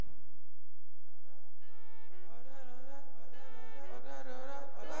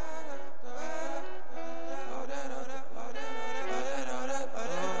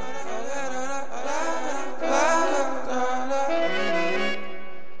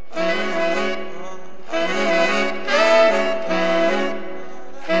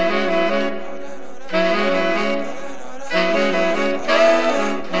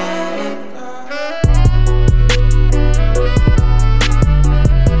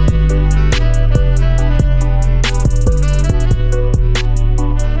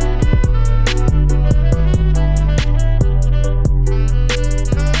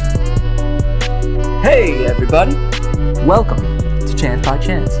everybody. Welcome to Chance by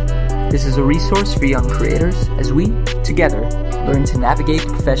Chance. This is a resource for young creators as we, together, learn to navigate the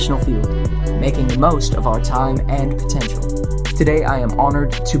professional field, making the most of our time and potential. Today I am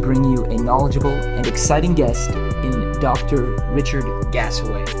honored to bring you a knowledgeable and exciting guest in Dr. Richard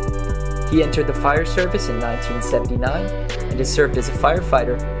Gassaway. He entered the fire service in 1979 and has served as a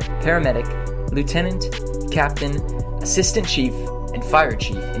firefighter, paramedic, lieutenant, captain, assistant chief, and fire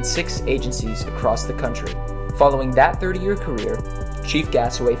chief in 6 agencies across the country. Following that 30-year career, Chief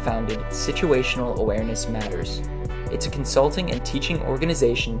Gassaway founded Situational Awareness Matters. It's a consulting and teaching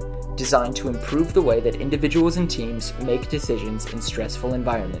organization designed to improve the way that individuals and teams make decisions in stressful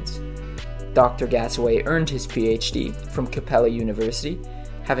environments. Dr. Gassaway earned his PhD from Capella University,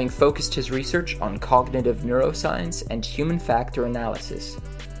 having focused his research on cognitive neuroscience and human factor analysis.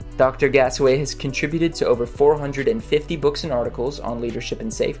 Dr. Gassaway has contributed to over 450 books and articles on leadership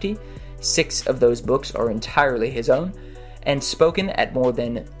and safety. 6 of those books are entirely his own, and spoken at more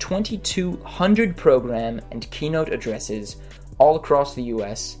than 2,200 program and keynote addresses all across the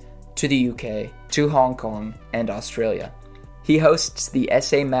US, to the UK, to Hong Kong, and Australia. He hosts the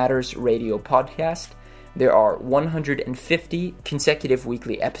SA Matters radio podcast. There are 150 consecutive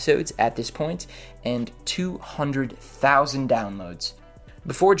weekly episodes at this point, and 200,000 downloads.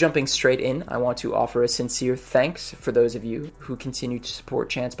 Before jumping straight in, I want to offer a sincere thanks for those of you who continue to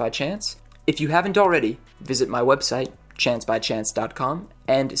support Chance by Chance. If you haven't already, visit my website, chancebychance.com,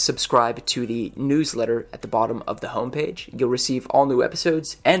 and subscribe to the newsletter at the bottom of the homepage. You'll receive all new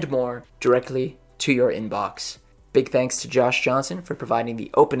episodes and more directly to your inbox. Big thanks to Josh Johnson for providing the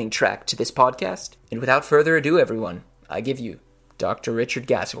opening track to this podcast. And without further ado, everyone, I give you Dr. Richard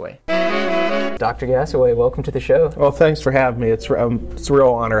Gassaway. Dr. Gassaway, welcome to the show. Well, thanks for having me. It's a real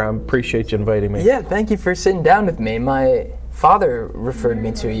honor. I appreciate you inviting me. Yeah, thank you for sitting down with me. My father referred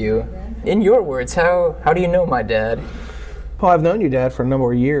me to you. In your words, how do you know my dad? Well, I've known your dad for a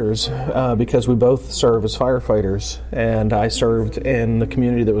number of years because we both serve as firefighters, and I served in the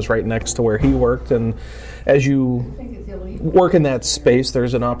community that was right next to where he worked. And as you work in that space,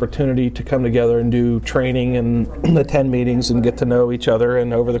 there's an opportunity to come together and do training and attend meetings and get to know each other.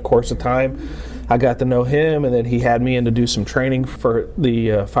 And over the course of time, I got to know him, and then he had me in to do some training for the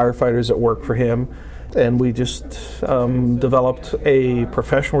firefighters that work for him. And we just developed a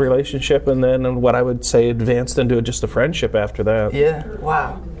professional relationship, and then what I would say advanced into just a friendship after that. Yeah,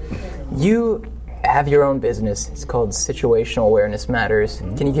 wow. You have your own business. It's called Situational Awareness Matters.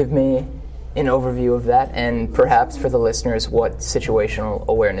 Mm-hmm. Can you give me an overview of that, and perhaps for the listeners, what situational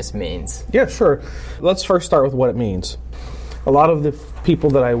awareness means? Yeah, sure. Let's first start with what it means. A lot of the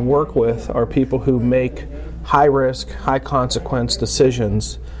people that I work with are people who make high-risk, high-consequence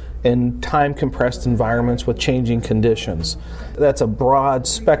decisions in time-compressed environments with changing conditions. That's a broad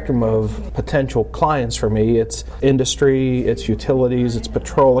spectrum of potential clients for me. It's industry, it's utilities, it's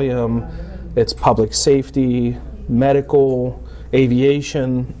petroleum, it's public safety, medical,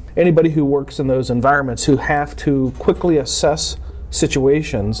 aviation. Anybody who works in those environments who have to quickly assess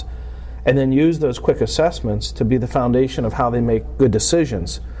situations and then use those quick assessments to be the foundation of how they make good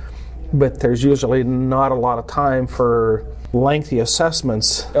decisions. But there's usually not a lot of time for lengthy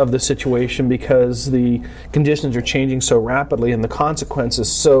assessments of the situation because the conditions are changing so rapidly and the consequences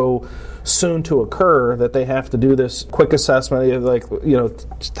so soon to occur that they have to do this quick assessment. Like,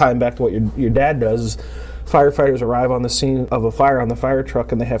 tying back to what your dad does, firefighters arrive on the scene of a fire on the fire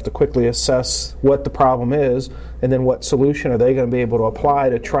truck and they have to quickly assess what the problem is and then what solution are they going to be able to apply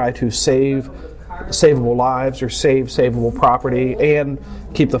to try to save savable lives or save savable property and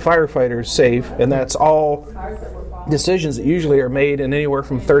keep the firefighters safe. And that's all decisions that usually are made in anywhere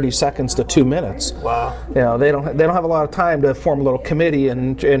from 30 seconds to 2 minutes. Wow. They don't have a lot of time to form a little committee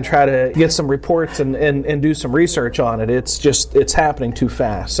and try to get some reports and do some research on it. It's happening too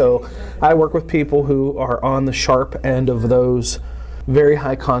fast. So I work with people who are on the sharp end of those very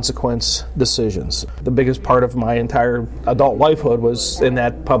high consequence decisions. The biggest part of my entire adult lifehood was in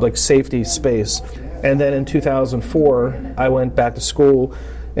that public safety space. And then in 2004, I went back to school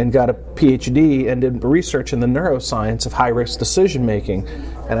and got a PhD and did research in the neuroscience of high-risk decision-making.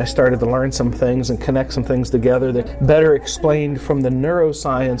 And I started to learn some things and connect some things together that better explained from the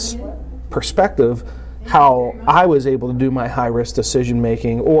neuroscience perspective how I was able to do my high-risk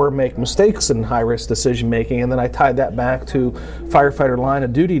decision-making or make mistakes in high-risk decision-making. And then I tied that back to firefighter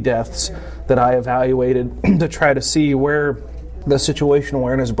line-of-duty deaths that I evaluated to try to see where the situational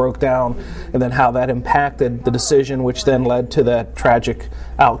awareness broke down and then how that impacted the decision, which then led to that tragic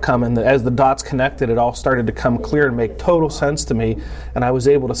outcome. And as the dots connected, it all started to come clear and make total sense to me. And I was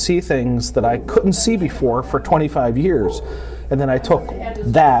able to see things that I couldn't see before for 25 years. And then I took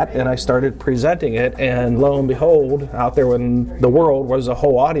that and I started presenting it, and lo and behold, out there in the world was a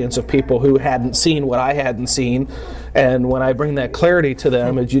whole audience of people who hadn't seen what I hadn't seen. And when I bring that clarity to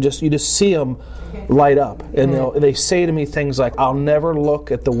them, you just see them light up. And they say to me things like, I'll never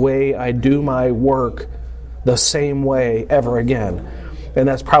look at the way I do my work the same way ever again. And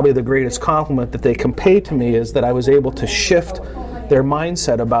that's probably the greatest compliment that they can pay to me, is that I was able to shift their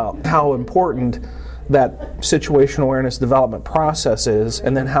mindset about how important that situational awareness development process is,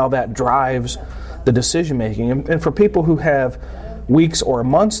 and then how that drives the decision making. And for people who have weeks or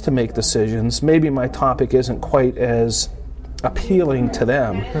months to make decisions, maybe my topic isn't quite as appealing to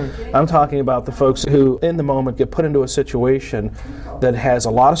them. I'm talking about the folks who in the moment get put into a situation that has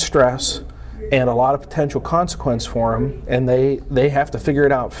a lot of stress and a lot of potential consequence for them, and they have to figure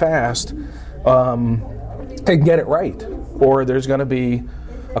it out fast and get it right, or there's going to be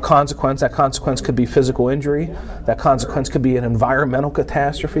a consequence. That consequence could be physical injury. That consequence could be an environmental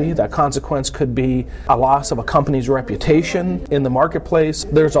catastrophe. That consequence could be a loss of a company's reputation in the marketplace.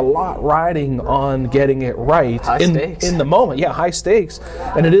 There's a lot riding on getting it right in the moment. Yeah, high stakes.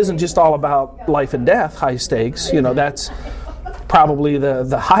 And it isn't just all about life and death, high stakes. That's probably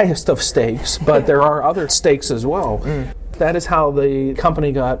the highest of stakes, but there are other stakes as well. That is how the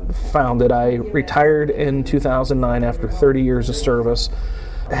company got founded. I retired in 2009 after 30 years of service,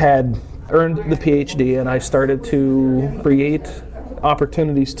 had earned the PhD, and I started to create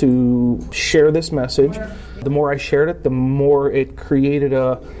opportunities to share this message. The more I shared it, the more it created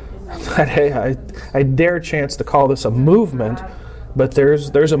I dare chance to call this a movement, but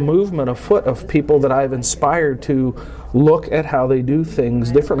there's a movement afoot of people that I've inspired to look at how they do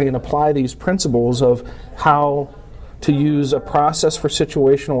things differently and apply these principles of how to use a process for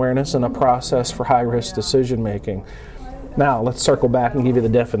situational awareness and a process for high-risk decision-making. Now, let's circle back and give you the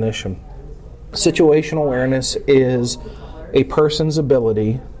definition. Situational awareness is a person's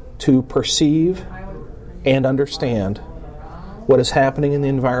ability to perceive and understand what is happening in the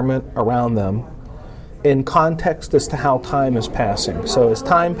environment around them in context as to how time is passing. So as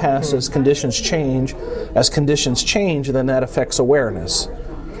time passes, conditions change. As conditions change, then that affects awareness.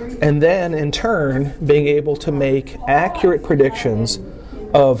 And then, in turn, being able to make accurate predictions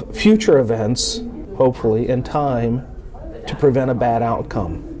of future events, hopefully, in time, to prevent a bad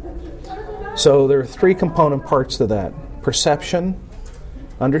outcome. So there are three component parts to that: perception,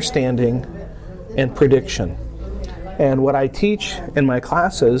 understanding, and prediction. And what I teach in my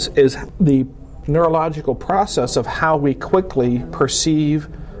classes is the neurological process of how we quickly perceive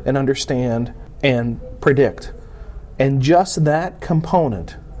and understand and predict. And just that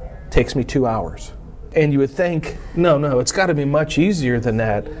component takes me 2 hours. And you would think, no, it's got to be much easier than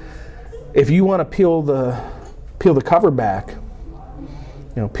that. If you want to peel the cover back,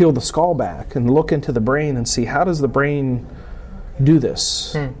 peel the skull back and look into the brain and see, how does the brain do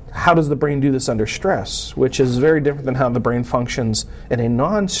this? How does the brain do this under stress, which is very different than how the brain functions in a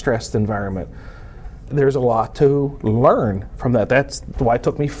non-stressed environment. There's a lot to learn from that. That's why it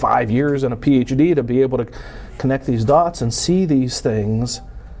took me 5 years and a PhD to be able to connect these dots and see these things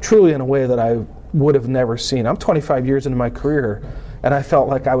truly in a way that I would have never seen. I'm 25 years into my career, and I felt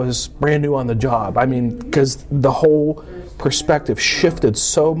like I was brand new on the job. I mean, because the whole perspective shifted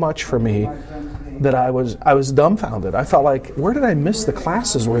so much for me that I was dumbfounded. I felt like, where did I miss the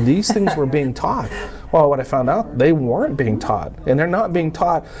classes where these things were being taught? Well, what I found out, they weren't being taught. And they're not being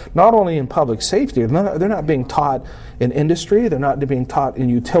taught not only in public safety, they're not being taught in industry, they're not being taught in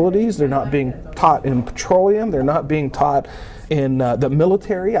utilities, they're not being taught in petroleum, they're not being taught in the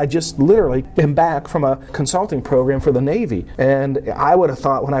military. I just literally am back from a consulting program for the Navy. And I would have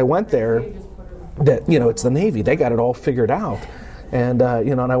thought when I went there that, it's the Navy, they got it all figured out. And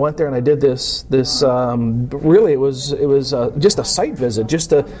and I went there and I did this. Really, it was just a site visit, just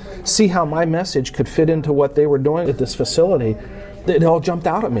to see how my message could fit into what they were doing at this facility. It all jumped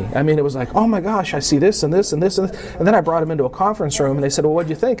out at me. I mean, it was like, oh my gosh, I see this and this and this and this. And then I brought them into a conference room and they said, well, what'd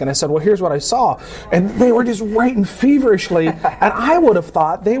you think? And I said, well, here's what I saw. And they were just writing feverishly. And I would have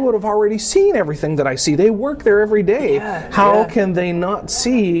thought they would have already seen everything that I see. They work there every day. How can they not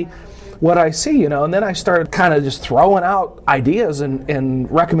see what I see, And then I started kind of just throwing out ideas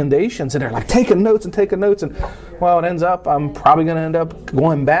and recommendations, and they're like taking notes. And well, it ends up, I'm probably going to end up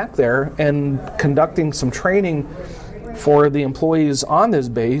going back there and conducting some training for the employees on this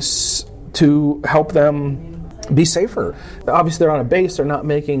base to help them be safer. Obviously, they're on a base. They're not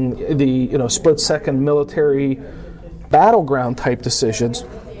making the split-second military battleground type decisions,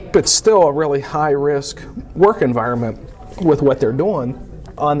 but still a really high-risk work environment with what they're doing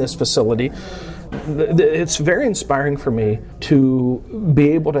on this facility. It's very inspiring for me to be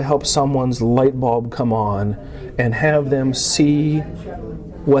able to help someone's light bulb come on and have them see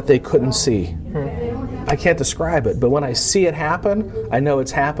what they couldn't see. I can't describe it, but when I see it happen, I know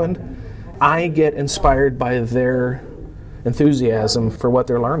it's happened. I get inspired by their enthusiasm for what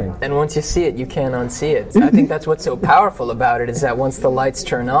they're learning. And once you see it, you can't unsee it. I think that's what's so powerful about it, is that once the lights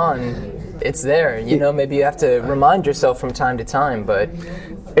turn on, it's there. You know, maybe you have to remind yourself from time to time, but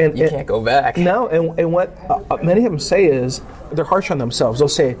you can't go back. No, and what many of them say is, they're harsh on themselves. They'll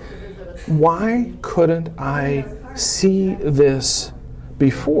say, why couldn't I see this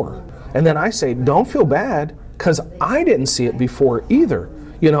before? And then I say, don't feel bad, because I didn't see it before either.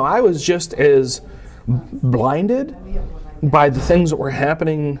 You know, I was just as blinded by the things that were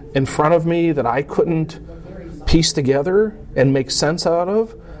happening in front of me that I couldn't piece together and make sense out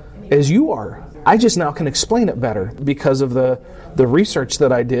of as you are. I just now can explain it better because of the research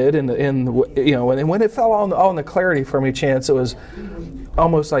that I did, and you know, and when it fell on the clarity for me, Chance, it was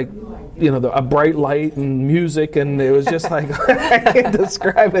almost like, you know, a bright light and music, and it was just like I can't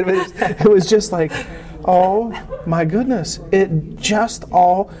describe it. It was just like, oh my goodness! It's just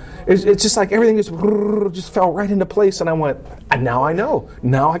like everything just fell right into place, and I went, and now I know.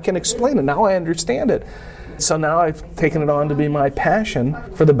 Now I can explain it. Now I understand it. So now I've taken it on to be my passion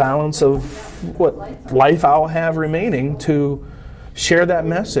for the balance of what life I'll have remaining, to share that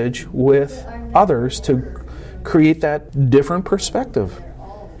message with others, to create that different perspective.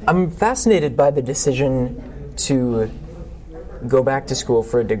 I'm fascinated by the decision to go back to school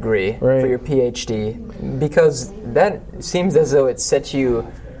for a degree, for your PhD, because that seems as though it set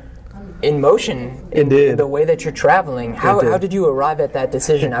you in motion in the way that you're traveling. How did you arrive at that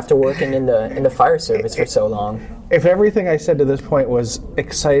decision after working in the fire service for so long? If everything I said to this point was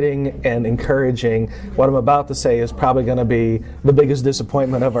exciting and encouraging, what I'm about to say is probably going to be the biggest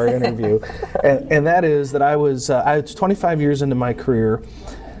disappointment of our interview. and that is that I was 25 years into my career,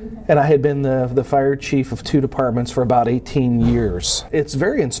 and I had been the fire chief of 2 departments for about 18 years. It's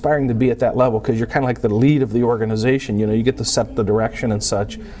very inspiring to be at that level, because you're kind of like the lead of the organization. You know, you get to set the direction and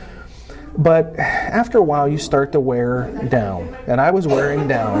such. But after a while, you start to wear down. And I was wearing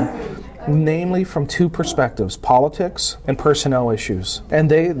down, namely from 2 perspectives, politics and personnel issues. And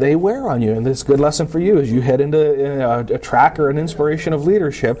they wear on you. And this good lesson for you as you head into a track or an inspiration of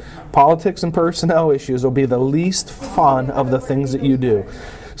leadership. Politics and personnel issues will be the least fun of the things that you do.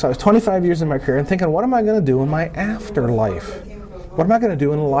 So I was 25 years in my career and thinking, what am I going to do in my afterlife? What am I going to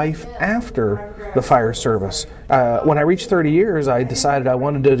do in life after the fire service? When I reached 30 years, I decided I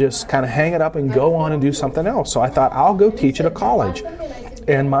wanted to just kind of hang it up and go on and do something else. So I thought, I'll go teach at a college.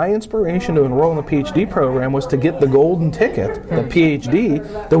 And my inspiration to enroll in the PhD program was to get the golden ticket, the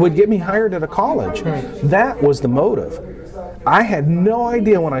PhD, that would get me hired at a college. That was the motive. I had no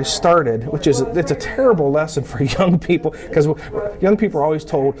idea when I started, it's a terrible lesson for young people, because young people are always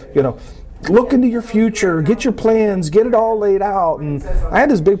told, you know, look into your future, get your plans, get it all laid out. And I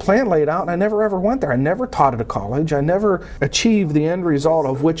had this big plan laid out, and I never ever went there. I never taught at a college. I never achieved the end result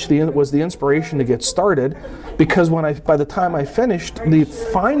of which was the inspiration to get started, because by the time I finished, the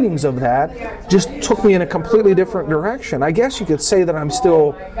findings of that just took me in a completely different direction. I guess you could say that I'm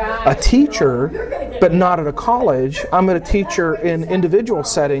still a teacher, but not at a college. I'm a teacher in individual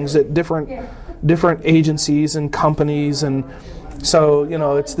settings at different agencies and companies, and so, you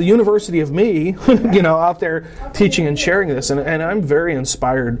know, it's the university of me, you know, out there teaching and sharing this, and I'm very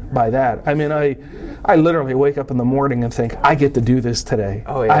inspired by that. I mean, I literally wake up in the morning and think, I get to do this today.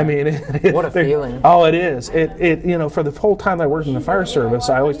 Oh, yeah. I mean, what a feeling. Oh, it is. It you know, for the whole time I worked in the fire service,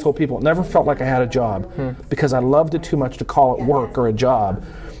 I always told people it never felt like I had a job, because I loved it too much to call it work or a job.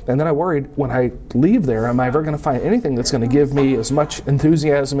 And then I worried, when I leave there, am I ever going to find anything that's going to give me as much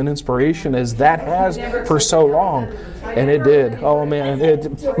enthusiasm and inspiration as that has for so long? And it did. Oh man,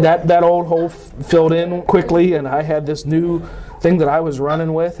 that old hole filled in quickly, and I had this new thing that I was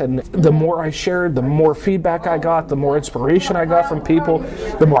running with, and the more I shared, the more feedback I got, the more inspiration I got from people,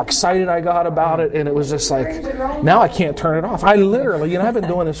 the more excited I got about it, and it was just like, now I can't turn it off. I literally, you know, I've been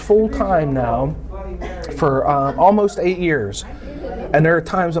doing this full time now for almost 8 years. And there are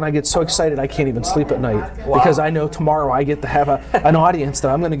times when I get so excited I can't even sleep at night, because I know tomorrow I get to have an audience that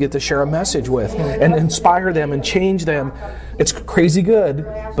I'm going to get to share a message with and inspire them and change them. It's crazy good,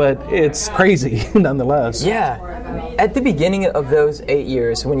 but it's crazy nonetheless. Yeah. At the beginning of those 8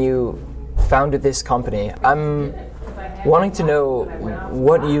 years when you founded this company, I'm wanting to know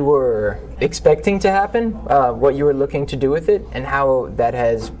what you were expecting to happen, what you were looking to do with it, and how that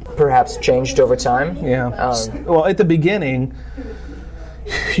has perhaps changed over time. Yeah. Well, at the beginning,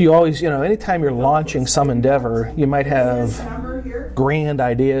 you always, you know, anytime you're launching some endeavor, you might have grand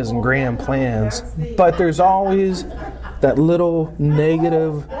ideas and grand plans, but there's always that little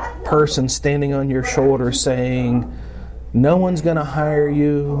negative person standing on your shoulder saying, no one's going to hire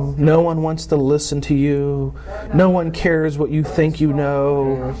you, no one wants to listen to you, no one cares what you think you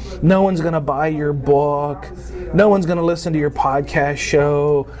know, no one's going to buy your book, no one's going to listen to your podcast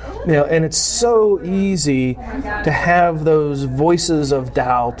show. And it's so easy to have those voices of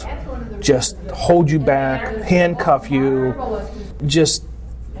doubt just hold you back, handcuff you, just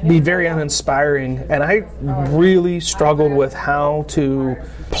be very uninspiring. And I really struggled with how to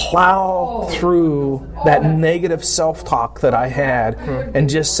plow through that negative self-talk that I had and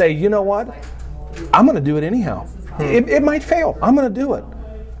just say, you know what? I'm going to do it anyhow. It might fail. I'm going to do it.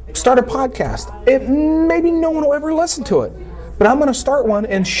 Start a podcast. Maybe no one will ever listen to it, but I'm going to start one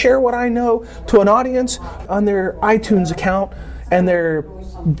and share what I know to an audience on their iTunes account, and they're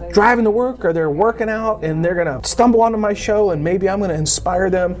driving to work or they're working out and they're going to stumble onto my show, and maybe I'm going to inspire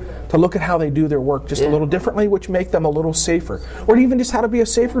them to look at how they do their work just a little differently, which make them a little safer. Or even just how to be a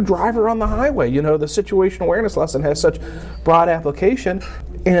safer driver on the highway. The situational awareness lesson has such broad application.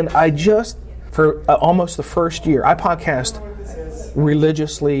 And I just, for almost the first year, I podcast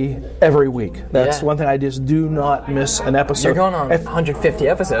religiously every week. That's one thing. I just do not miss an episode. You're going on 150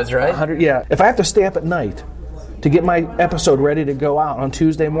 episodes, right? 100, yeah. If I have to stay up at night to get my episode ready to go out on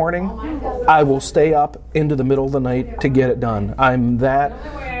Tuesday morning, I will stay up into the middle of the night to get it done. I'm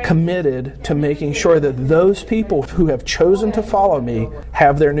that committed to making sure that those people who have chosen to follow me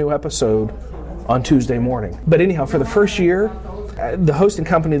have their new episode on Tuesday morning. But anyhow, for the first year, the hosting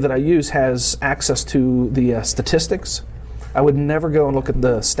company that I use has access to the statistics. I would never go and look at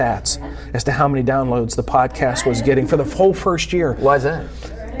the stats as to how many downloads the podcast was getting for the whole first year. Why is that?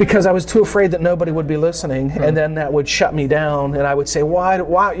 Because I was too afraid that nobody would be listening, and then that would shut me down, and I would say, why,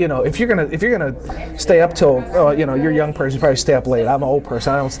 if you're gonna stay up till, you're a young person, you probably stay up late. I'm an old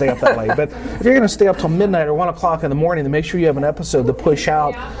person, I don't stay up that late. But if you're gonna stay up till midnight or 1 o'clock in the morning, then make sure you have an episode to push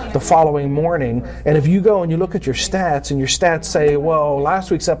out the following morning. And if you go and you look at your stats, and your stats say, well,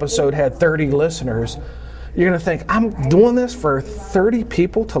 last week's episode had 30 listeners, you're gonna think, I'm doing this for 30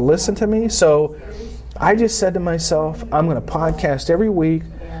 people to listen to me? So I just said to myself, I'm gonna podcast every week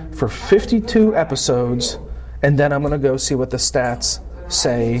for 52 episodes, and then I'm going to go see what the stats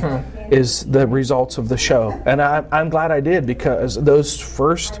say is the results of the show. And I'm glad I did, because those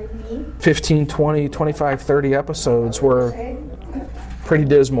first 15, 20, 25, 30 episodes were pretty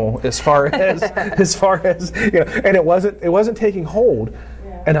dismal as far as and it wasn't taking hold.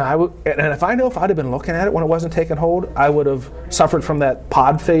 And if I'd have been looking at it when it wasn't taking hold, I would have suffered from that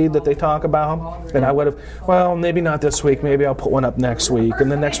pod fade that they talk about. And I would have, well, maybe not this week, maybe I'll put one up next week.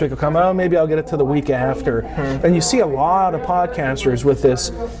 And then next week will come, maybe I'll get it to the week after. And you see a lot of podcasters with this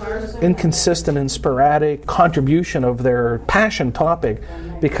inconsistent and sporadic contribution of their passion topic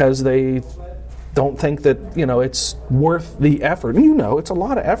because they don't think that it's worth the effort. And it's a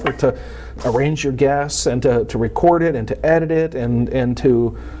lot of effort to arrange your guests and to record it and to edit it and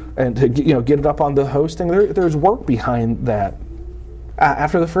to get it up on the hosting. There's work behind that.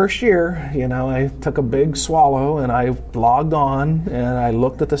 After the first year, I took a big swallow and I logged on and I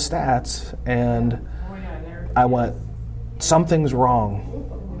looked at the stats and I went, something's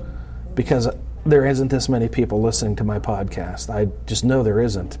wrong, because there isn't this many people listening to my podcast. I just know there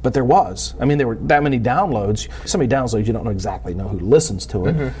isn't. But there was. I mean, there were that many downloads. So many downloads, you don't exactly know who listens to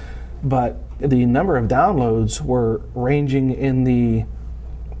it. But the number of downloads were ranging in the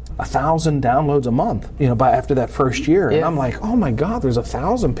 1,000 downloads a month, by after that first year. And I'm like, oh my God, there's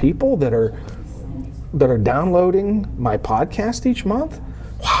 1,000 people that are downloading my podcast each month?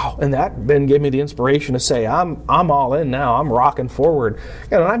 Wow. And that then gave me the inspiration to say, I'm all in now. I'm rocking forward.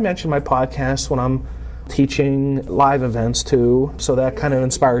 And I mentioned my podcast when I'm teaching live events too, so that kind of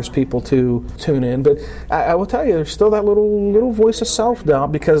inspires people to tune in. But I will tell you, there's still that little voice of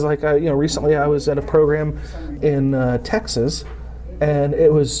self-doubt, because recently I was at a program in Texas, and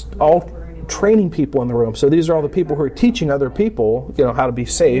it was all training people in the room. So these are all the people who are teaching other people, how to be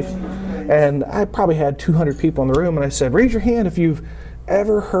safe. And I probably had 200 people in the room, and I said, raise your hand if you've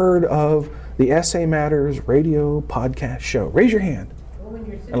ever heard of the SA Matters radio podcast show? Raise your hand.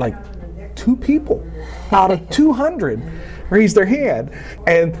 And 2 people out of 200 raised their hand.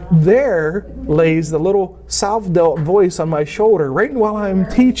 And there lays the little self-doubt voice on my shoulder right while I'm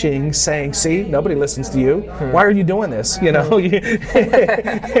teaching, saying, see, nobody listens to you. Why are you doing this?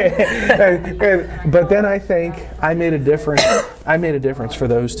 But then I think I made a difference for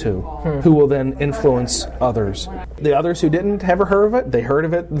those two who will then influence others. The others who didn't ever heard of it, they heard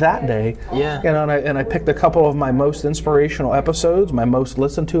of it that day. Yeah. And I picked a couple of my most inspirational episodes, my most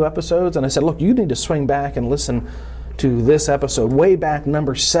listened to episodes, and I said, look, you need to swing back and listen to this episode, way back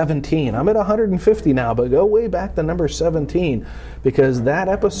number 17. I'm at 150 now, but go way back to number 17, because that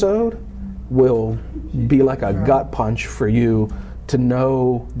episode will be like a gut punch for you to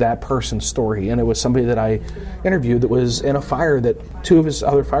know that person's story. And it was somebody that I interviewed that was in a fire that 2 of his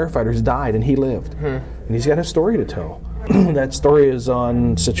other firefighters died and he lived. And he's got a story to tell. That story is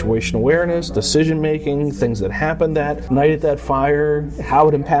on situational awareness, decision making, things that happened that night at that fire, how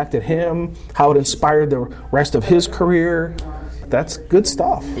it impacted him, how it inspired the rest of his career. That's good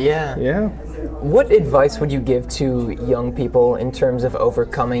stuff. Yeah. Yeah. What advice would you give to young people in terms of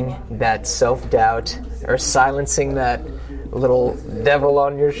overcoming that self-doubt or silencing that little devil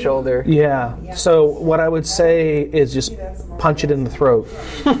on your shoulder? Yeah. So what I would say is just punch it in the throat.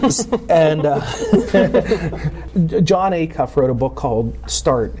 And Jon Acuff wrote a book called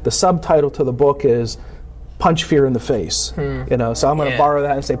Start. The subtitle to the book is Punch Fear in the Face. You know, so I'm going to borrow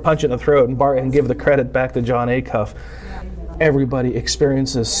that and say punch it in the throat and give the credit back to Jon Acuff. Everybody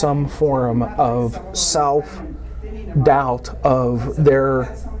experiences some form of self-doubt of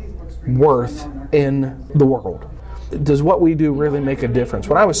their worth in the world. Does what we do really make a difference?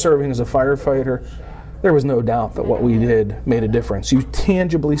 When I was serving as a firefighter, there was no doubt that what we did made a difference. You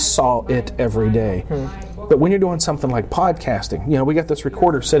tangibly saw it every day. But when you're doing something like podcasting, you know, we got this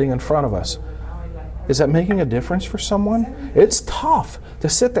recorder sitting in front of us. Is that making a difference for someone? It's tough to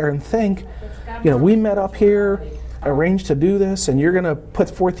sit there and think, you know, we met up here, arranged to do this, and you're going to put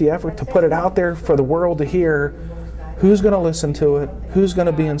forth the effort to put it out there for the world to hear. Who's going to listen to it? Who's going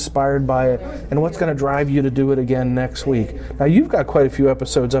to be inspired by it? And what's going to drive you to do it again next week? Now, you've got quite a few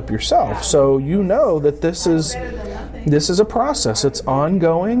episodes up yourself, so you know that this is a process. It's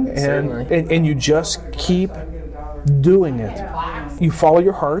ongoing, and you just keep doing it. You follow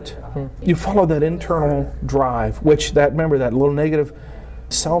your heart. You follow that internal drive, which remember that little negative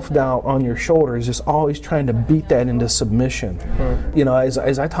self-doubt on your shoulder is just always trying to beat that into submission. You know, as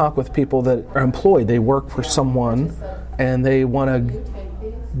I talk with people that are employed, they work for someone and they want to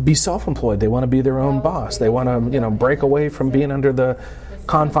be self-employed. They want to be their own boss. They want to, you know, break away from being under the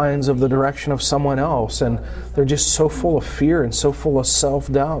confines of the direction of someone else, and they're just so full of fear and so full of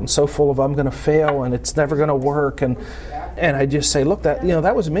self-doubt and so full of I'm going to fail and it's never going to work, and I just say, look,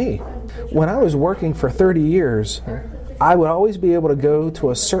 that was me. When I was working for 30 years, I would always be able to go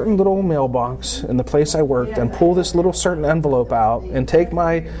to a certain little mailbox in the place I worked and pull this little certain envelope out and take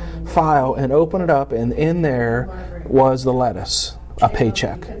my file and open it up, and in there was the lettuce, a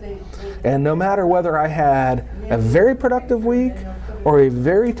paycheck. And no matter whether I had a very productive week or a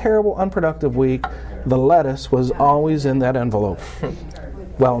very terrible unproductive week, the lettuce was always in that envelope.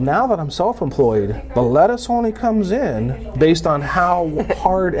 Well, now that I'm self-employed, the lettuce only comes in based on how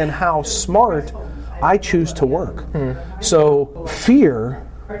hard and how smart I choose to work. So fear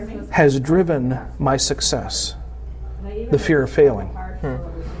has driven my success. The fear of failing.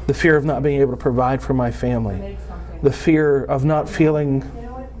 The fear of not being able to provide for my family. The fear of feeling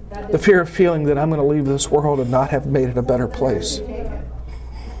that I'm going to leave this world and not have made it a better place.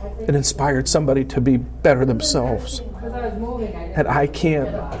 It inspired somebody to be better themselves. And I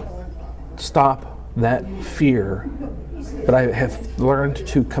can't stop that fear, but I have learned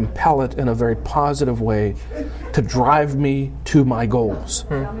to compel it in a very positive way to drive me to my goals.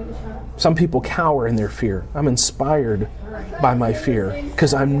 Some people cower in their fear. I'm inspired by my fear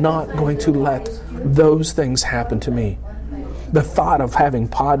because I'm not going to let those things happen to me. The thought of having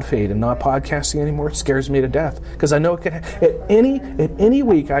pod fade and not podcasting anymore scares me to death, because I know it could at any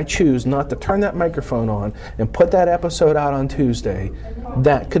week I choose not to turn that microphone on and put that episode out on Tuesday,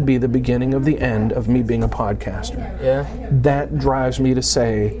 that could be the beginning of the end of me being a podcaster. Yeah. That drives me to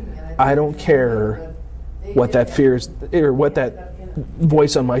say, I don't care what that fear is or what that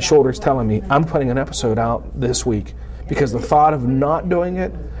voice on my shoulder is telling me. I'm putting an episode out this week because the thought of not doing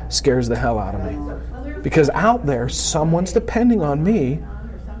it scares the hell out of me. Because out there, someone's depending on me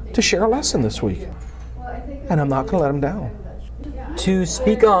to share a lesson this week. And I'm not going to let them down. To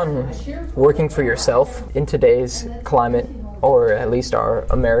speak on working for yourself in today's climate, or at least our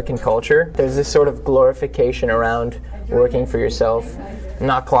American culture, there's this sort of glorification around working for yourself,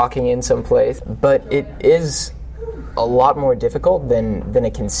 not clocking in someplace. But it is a lot more difficult than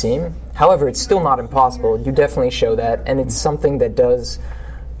it can seem. However, it's still not impossible. You definitely show that, and it's something that does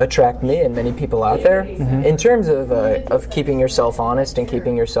attract me and many people out there. In terms of keeping yourself honest and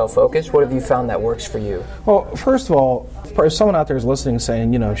keeping yourself focused, what have you found that works for you? Well, first of all, if someone out there is listening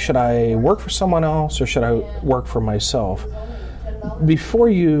saying, should I work for someone else or should I work for myself? Before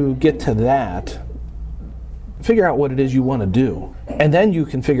you get to that, figure out what it is you want to do. And then you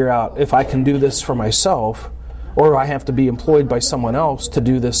can figure out, if I can do this for myself, or I have to be employed by someone else to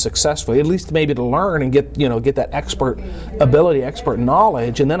do this successfully, at least maybe to learn and get that expert ability, expert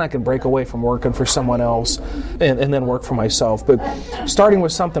knowledge, and then I can break away from working for someone else and then work for myself. But starting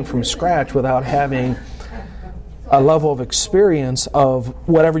with something from scratch without having a level of experience of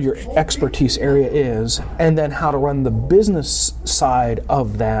whatever your expertise area is, and then how to run the business side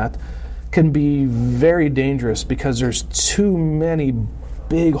of that can be very dangerous because there's too many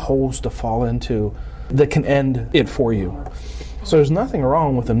big holes to fall into that can end it for you. So there's nothing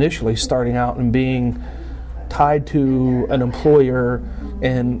wrong with initially starting out and being tied to an employer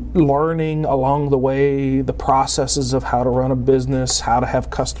and learning along the way the processes of how to run a business, how to have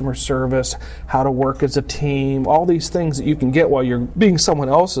customer service, how to work as a team, all these things that you can get while you're being someone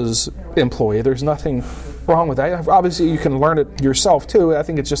else's employee. There's nothing wrong with that. Obviously, you can learn it yourself too. I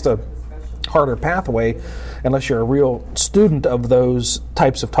think it's just a harder pathway unless you're a real student of those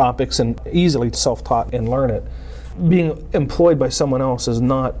types of topics and easily self-taught and learn it. Being employed by someone else is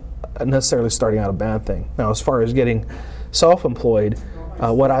not necessarily starting out a bad thing. Now, as far as getting self-employed,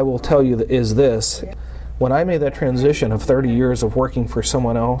 what I will tell you is this. When I made that transition of 30 years of working for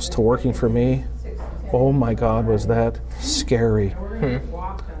someone else to working for me, oh my God, was that scary.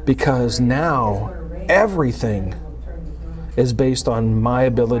 Because now everything is based on my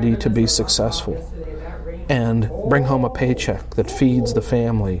ability to be successful and bring home a paycheck that feeds the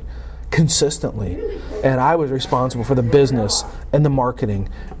family consistently. And I was responsible for the business and the marketing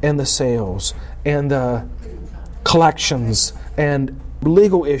and the sales and the collections and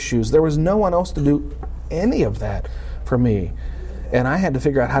legal issues. There was no one else to do any of that for me. And I had to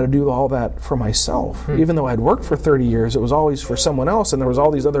figure out how to do all that for myself. Even though I'd worked for 30 years, it was always for someone else, and there was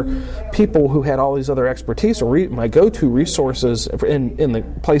all these other people who had all these other expertise or my go-to resources in the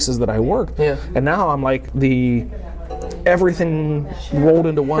places that I worked. Yeah. And now I'm like everything rolled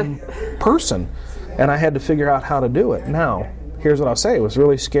into one person, and I had to figure out how to do it. Now, here's what I'll say. It was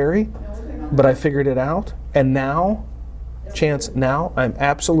really scary, but I figured it out, and now I'm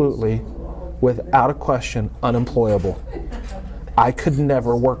absolutely, without a question, unemployable. I could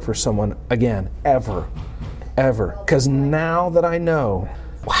never work for someone again, ever. Because now that I know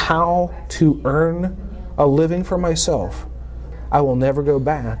how to earn a living for myself, I will never go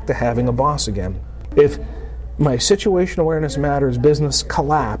back to having a boss again. If my Situation Awareness Matters business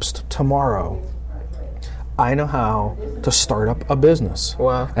collapsed tomorrow, I know how to start up a business.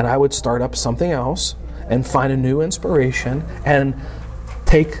 Wow. And I would start up something else and find a new inspiration and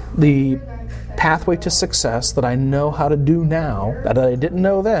take the pathway to success that I know how to do now that I didn't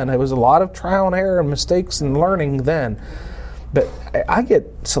know then. It was a lot of trial and error and mistakes and learning then. But I get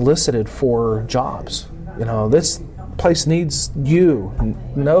solicited for jobs. This place needs you.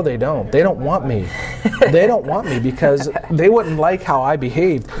 No, they don't. They don't want me. They don't want me because they wouldn't like how I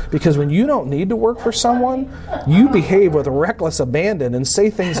behaved. Because when you don't need to work for someone, you behave with reckless abandon and say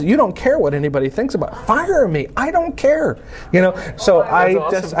things that you don't care what anybody thinks about. Fire me. I don't care. So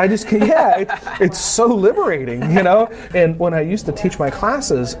it's so liberating, And when I used to teach my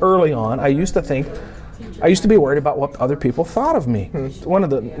classes early on, I used to be worried about what other people thought of me. One of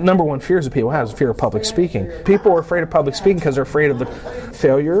the number one fears that people have is fear of public speaking. People are afraid of public speaking because they're afraid of the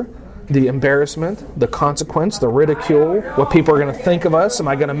failure, the embarrassment, the consequence, the ridicule, what people are going to think of us. Am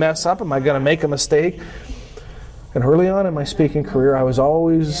I going to mess up? Am I going to make a mistake? And early on in my speaking career, I was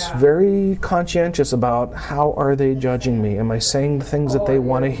always very conscientious about how are they judging me? Am I saying the things that they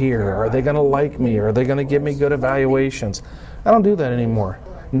want to hear? Are they going to like me? Are they going to give me good evaluations? I don't do that anymore.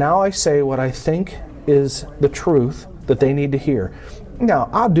 Now I say what I think is the truth that they need to hear. Now,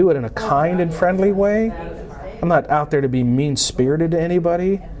 I'll do it in a kind and friendly way. I'm not out there to be mean-spirited to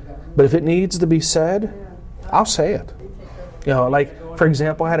anybody, but if it needs to be said, I'll say it. Like, for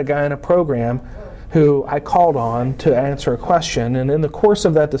example, I had a guy in a program who I called on to answer a question, and in the course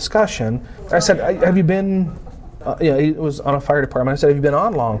of that discussion, I said, have you been, it was on a fire department, I said, have you been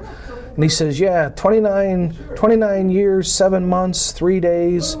on long? And he says, yeah, 29 years, 7 months, 3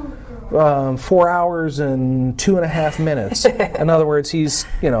 days, 4 hours and 2.5 minutes. In other words, he's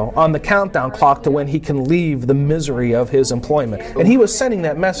on the countdown clock to when he can leave the misery of his employment. And he was sending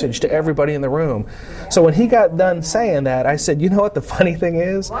that message to everybody in the room. So when he got done saying that, I said, you know what the funny thing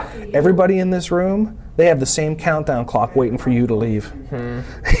is? Everybody in this room, they have the same countdown clock waiting for you to leave. And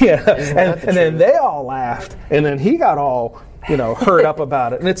then they all laughed. And then he got all hurt up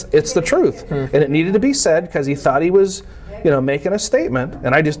about it. And it's the truth. And it needed to be said because he thought he was making a statement,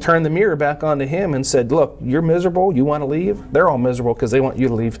 and I just turned the mirror back onto him and said, look, you're miserable, you want to leave? They're all miserable because they want you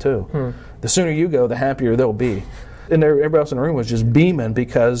to leave too. The sooner you go, the happier they'll be. And everybody else in the room was just beaming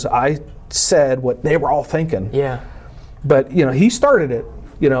because I said what they were all thinking. Yeah. But, he started it,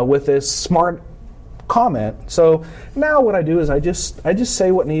 with this smart comment. So now what I do is I just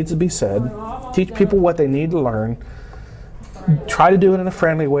say what needs to be said, teach people what they need to learn, try to do it in a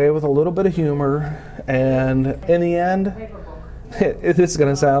friendly way with a little bit of humor, and in the end, this is going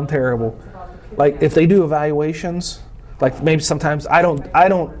to sound terrible. Like if they do evaluations, like maybe sometimes I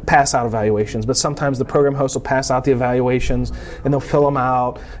don't pass out evaluations, but sometimes the program host will pass out the evaluations and they'll fill them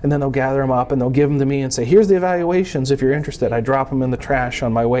out and then they'll gather them up and they'll give them to me and say, here's the evaluations if you're interested. I drop them in the trash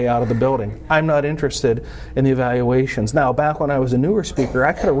on my way out of the building. I'm not interested in the evaluations. Now, back when I was a newer speaker,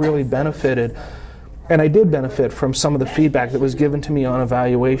 I could have really benefited, and I did benefit from some of the feedback that was given to me on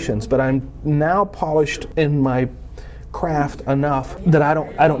evaluations, but I'm now polished in my craft enough that I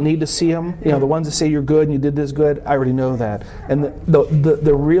don't need to see them. You know, the ones that say you're good and you did this good, I already know that. And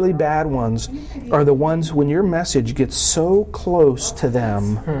the really bad ones are the ones when your message gets so close to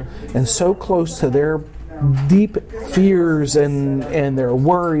them and so close to their deep fears and their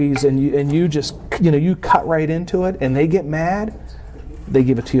worries, and you just, you know, you cut right into it and they get mad, they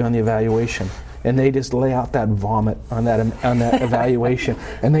give it to you on the evaluation. And they just lay out that vomit on that evaluation,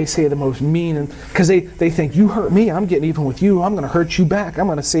 and they say the most mean, because they think, you hurt me, I'm getting even with you, I'm going to hurt you back, I'm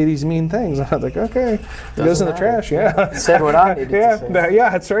going to say these mean things. And I'm like, okay, it goes in the trash. Yeah, said what I needed to say.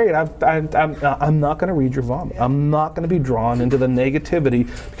 Yeah, that's right. I'm not going to read your vomit. I'm not going to be drawn into the negativity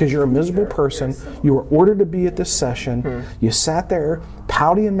because you're a miserable person. You were ordered to be at this session. You sat there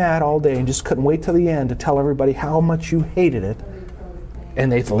pouty and mad all day and just couldn't wait till the end to tell everybody how much you hated it. And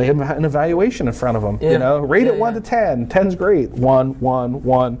they lay an evaluation in front of them. You know, rate it 1 to 10. 10's great. 1, 1,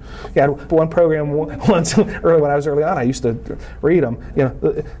 1. Yeah, one program once early when I was early on, I used to read them. You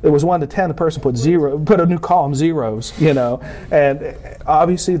know, it was 1 to 10. The person put a new column, zeros. You know, and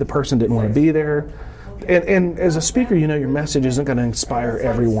obviously the person didn't want to be there. And as a speaker, you know, your message isn't going to inspire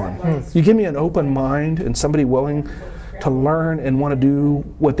everyone. You give me an open mind and somebody willing to learn and want to do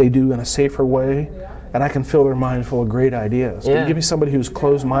what they do in a safer way, and I can fill their mind full of great ideas. Yeah. You give me somebody who's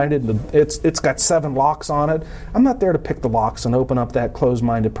closed-minded, it's got 7 locks on it. I'm not there to pick the locks and open up that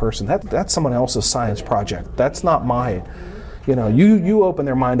closed-minded person. That's someone else's science project. That's not mine. You know, you open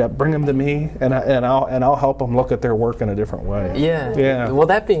their mind up, bring them to me, and I'll help them look at their work in a different way. Yeah. Well,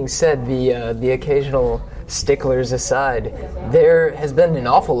 that being said, the occasional sticklers aside, there has been an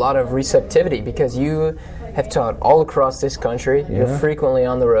awful lot of receptivity because you have taught all across this country. Yeah. You're frequently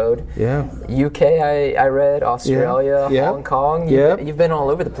on the road. Yeah. UK, I read, Australia, Hong Kong. You've been all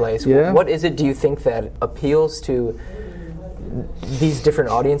over the place. Yeah. What is it, do you think, that appeals to these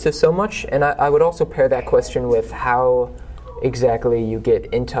different audiences so much? And I would also pair that question with how exactly you get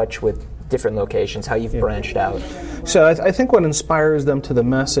in touch with different locations, how you've branched out. So I think what inspires them to the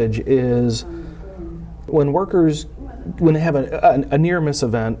message is when they have a near-miss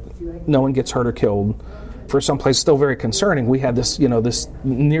event, no one gets hurt or killed. For some places, still very concerning. We had this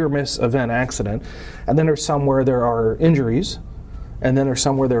near-miss event accident, and then there's some where there are injuries, and then there's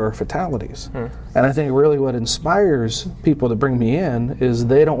some where there are fatalities. And I think really what inspires people to bring me in is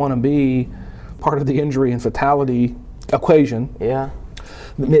they don't want to be part of the injury and fatality equation. Yeah.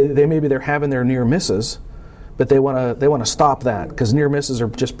 Maybe they're having their near misses, but they want to stop that because near misses are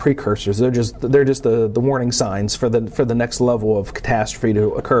just precursors. They're just the warning signs for the next level of catastrophe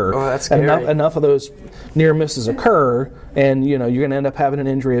to occur. Oh, that's scary. Enough of those near misses occur, and you know you're going to end up having an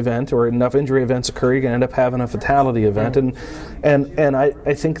injury event, or enough injury events occur, you're going to end up having a fatality event. And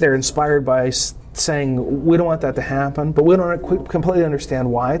I think they're inspired by saying we don't want that to happen, but we don't completely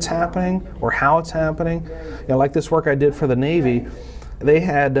understand why it's happening or how it's happening. You know, like this work I did for the Navy. They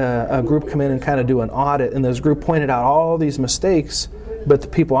had a group come in and kind of do an audit, and this group pointed out all these mistakes, but the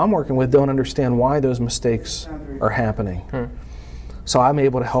people I'm working with don't understand why those mistakes are happening. So I'm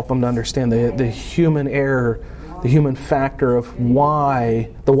able to help them to understand the human error, the human factor of why,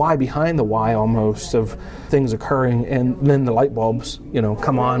 the why behind the why almost of things occurring, and then the light bulbs,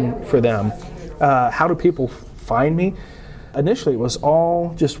 come on for them. How do people find me? Initially, it was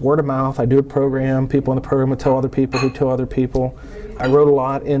all just word of mouth. I do a program. People in the program would tell other people who tell other people. I wrote a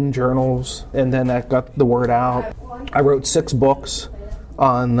lot in journals, and then that got the word out. I wrote 6 books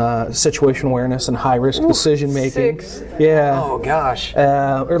on situation awareness and high-risk decision-making. 6? Yeah. Oh, gosh.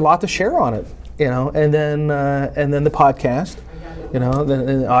 There's a lot to share on it, and then the podcast,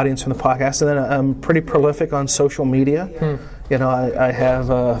 the audience from the podcast. And then I'm pretty prolific on social media. I have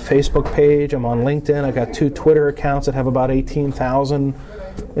a Facebook page. I'm on LinkedIn. I got 2 Twitter accounts that have about 18,000,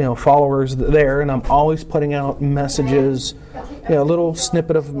 followers there. And I'm always putting out messages, a little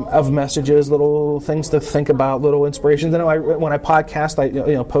snippet of messages, little things to think about, little inspirations. Then when I podcast,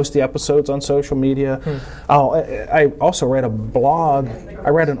 I post the episodes on social media. I also write a blog. I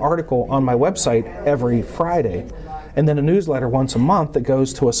write an article on my website every Friday, and then a newsletter once a month that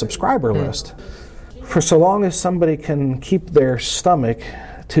goes to a subscriber list. for so long as somebody can keep their stomach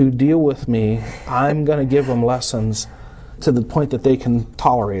to deal with me, I'm going to give them lessons to the point that they can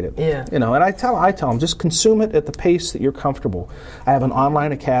tolerate it. Yeah. And I tell them, just consume it at the pace that you're comfortable. I have an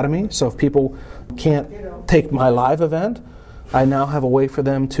online academy, so if people can't take my live event, I now have a way for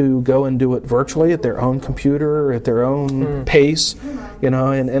them to go and do it virtually at their own computer or at their own pace,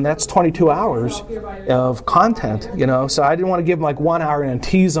 and that's 22 hours of content, so I didn't want to give them like 1 hour and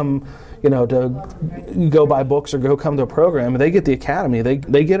tease them, to go buy books or go come to a program. They get the academy,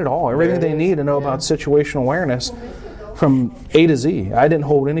 they get it all, everything they need to know about situational awareness from A to Z. I didn't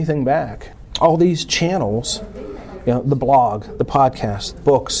hold anything back. All these channels, the blog, the podcast,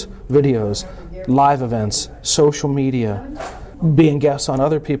 books, videos, live events, social media, being guests on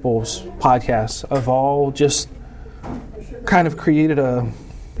other people's podcasts have all just kind of created a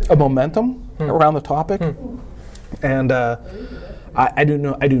momentum around the topic. And I do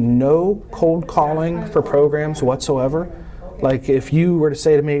no cold calling for programs whatsoever. Like if you were to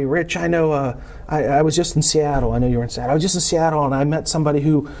say to me, Rich, I know I was just in Seattle. I know you were in Seattle. I was just in Seattle and I met somebody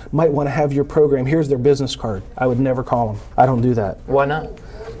who might want to have your program. Here's their business card. I would never call them. I don't do that. Why not?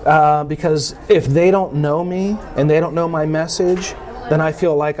 Because if they don't know me and they don't know my message, then I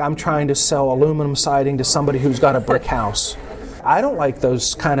feel like I'm trying to sell aluminum siding to somebody who's got a brick house. I don't like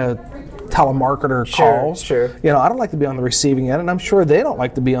those kind of telemarketer calls. Sure. I don't like to be on the receiving end, and I'm sure they don't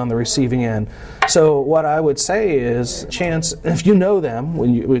like to be on the receiving end. So what I would say is, Chance, if you know them,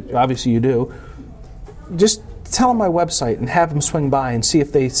 obviously you do, just tell them my website and have them swing by and see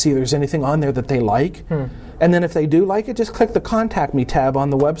if they see there's anything on there that they like. And then if they do like it, just click the Contact Me tab on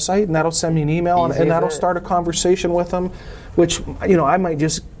the website, and that'll send me an email, and that'll start a conversation with them, which, I might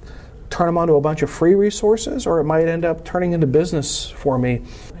just turn them onto a bunch of free resources, or it might end up turning into business for me.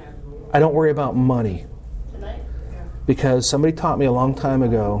 I don't worry about money, because somebody taught me a long time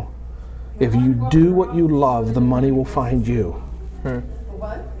ago, if you do what you love, the money will find you.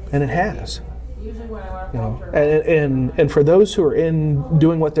 And it has. And for those who are in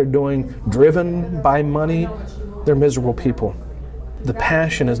doing what they're doing, driven by money, they're miserable people. The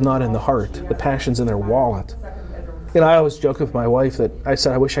passion is not in the heart. The passion's in their wallet. I always joke with my wife that I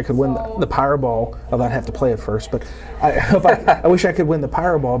said I wish I could win the Powerball. Although I'd have to play it first, but I wish I could win the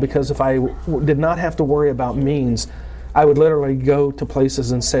Powerball, because if I did not have to worry about means, I would literally go to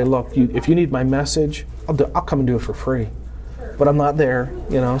places and say, look, if you need my message, I'll come and do it for free. But I'm not there,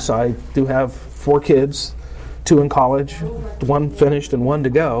 so I do have 4 kids, 2 in college, 1 finished and 1 to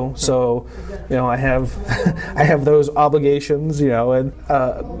go. So, I have I have those obligations,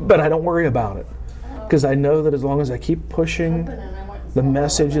 but I don't worry about it, because I know that as long as I keep pushing the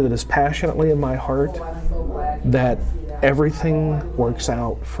message that is passionately in my heart, that everything works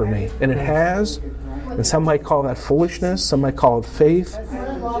out for me. And it has. And some might call that foolishness, some might call it faith,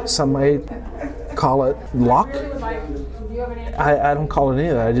 some might call it luck. I don't call it any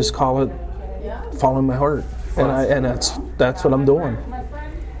of that. I just call it following my heart, and that's what I'm doing.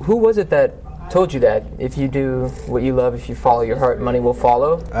 Who was it that told you that if you do what you love, if you follow your heart, money will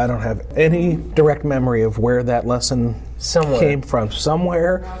follow? I don't have any direct memory of where that lesson came from.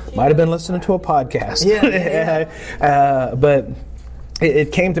 Somewhere, might have been listening to a podcast. But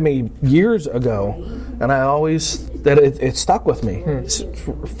it came to me years ago, and it stuck with me.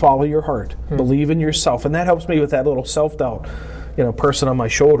 Follow your heart, believe in yourself, and that helps me with that little self-doubt, person on my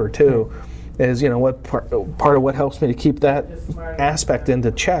shoulder too. Is what part of what helps me to keep that aspect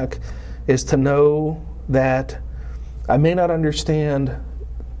into check is to know that I may not understand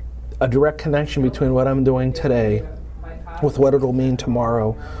a direct connection between what I'm doing today with what it'll mean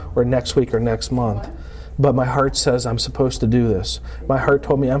tomorrow or next week or next month. But my heart says I'm supposed to do this. My heart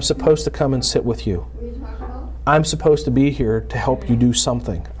told me I'm supposed to come and sit with you. I'm supposed to be here to help you do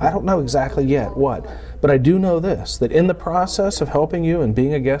something. I don't know exactly yet what, but I do know this, that in the process of helping you and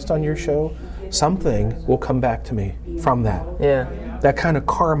being a guest on your show, something will come back to me from that. Yeah. That kind of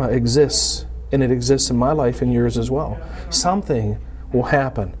karma exists, and it exists in my life and yours as well. Something will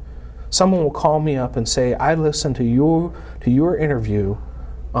happen. Someone will call me up and say, I listened to your interview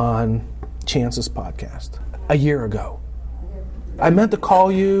on Chance's podcast a year ago. I meant to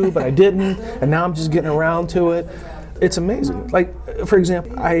call you, but I didn't, and now I'm just getting around to it. It's amazing. Like, for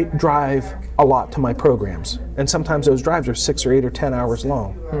example, I drive a lot to my programs, and sometimes those drives are 6 or 8 or 10 hours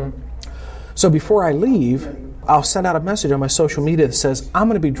long. So before I leave, I'll send out a message on my social media that says, I'm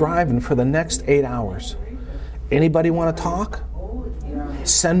going to be driving for the next 8 hours. Anybody want to talk?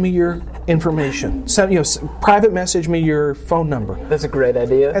 Send me your information. Private message me your phone number. That's a great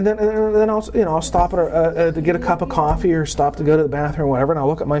idea. And then I'll stop to get a cup of coffee or stop to go to the bathroom or whatever, and I'll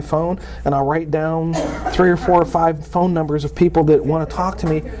look at my phone and I'll write down 3 or 4 or 5 phone numbers of people that want to talk to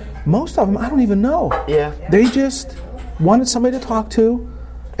me. most of them I don't even know. Yeah. They just wanted somebody to talk to,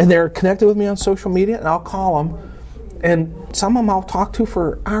 and they're connected with me on social media, and I'll call them. And some of them I'll talk to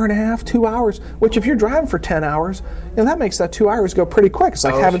for an hour and a half, 2 hours, which if you're driving for 10 hours, that makes that 2 hours go pretty quick. It's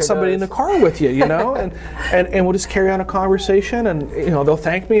like having somebody in the car with you, and we'll just carry on a conversation, and they'll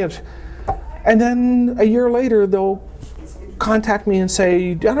thank me. And then a year later, they'll contact me and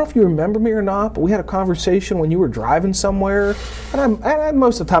say, I don't know if you remember me or not, but we had a conversation when you were driving somewhere. And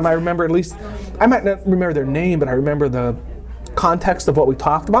most of the time I remember, at least, I might not remember their name, but I remember the context of what we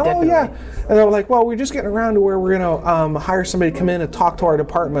talked about. Definitely. Oh yeah. And they were like, well, we're just getting around to where we're going to hire somebody to come in and talk to our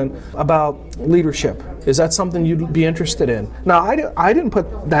department about leadership. Is that something you'd be interested in? Now, I didn't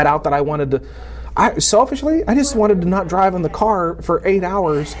put that out that I wanted to. Selfishly, I just wanted to not drive in the car for 8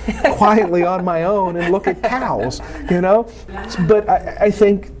 hours quietly on my own and look at cows, But I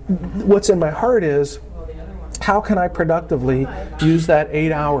think what's in my heart is, how can I productively use that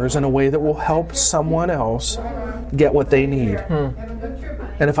 8 hours in a way that will help someone else get what they need?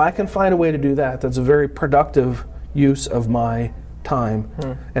 And if I can find a way to do that, that's a very productive use of my time.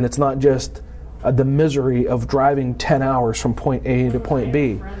 And it's not just the misery of driving 10 hours from point A to point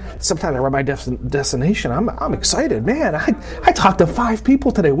B. Sometimes I arrive at my destination, I'm excited. Man, I talked to 5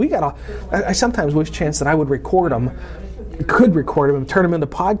 people today. I sometimes wish, Chance, that I would could record them and turn them into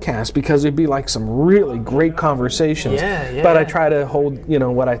podcasts, because it'd be like some really great conversations. Yeah. But I try to hold,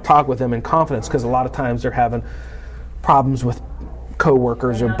 what I talk with them in confidence, because a lot of times they're having problems with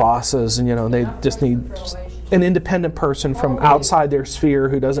coworkers or bosses, and they just need an independent person from outside their sphere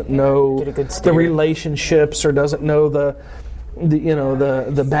who doesn't know the relationships or doesn't know the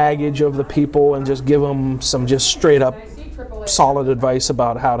baggage of the people, and just give them some just straight up solid advice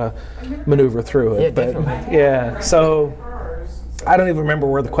about how to maneuver through it. Yeah, definitely. So I don't even remember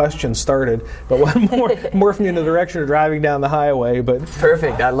where the question started, but one more from you in the direction of driving down the highway. But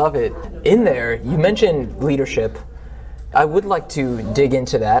perfect, I love it. In there, you mentioned leadership. I would like to dig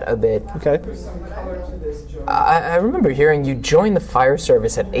into that a bit. Okay. I remember hearing you joined the fire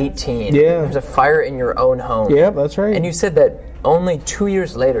service at 18. Yeah. There was a fire in your own home. Yeah, that's right. And you said that only 2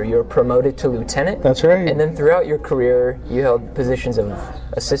 years later you were promoted to lieutenant. That's right. And then throughout your career, you held positions of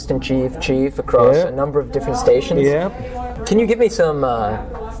assistant chief across a number of different stations. Yeah. Can you give me some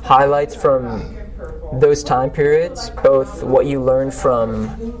highlights from those time periods, both what you learned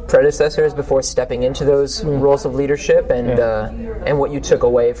from predecessors before stepping into those roles of leadership, and what you took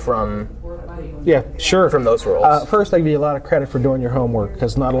away from those roles? First, I give you a lot of credit for doing your homework,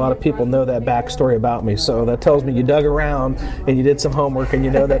 because not a lot of people know that backstory about me. So that tells me you dug around and you did some homework and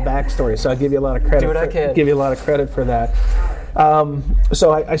you know that backstory. So I give you a lot of credit. Give you a lot of credit for that.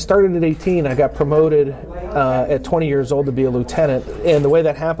 So I started at 18. I got promoted at 20 years old to be a lieutenant, and the way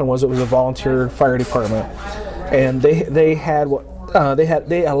that happened was it was a volunteer fire department, and they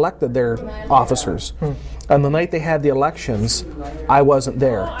elected their officers. And the night they had the elections, I wasn't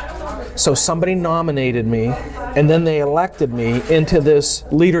there. So somebody nominated me, and then they elected me into this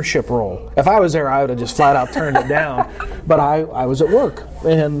leadership role. If I was there, I would have just flat out turned it down. But I was at work,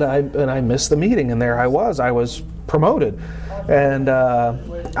 and I missed the meeting, and there I was promoted. And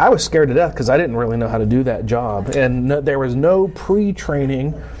I was scared to death, because I didn't really know how to do that job. And there was no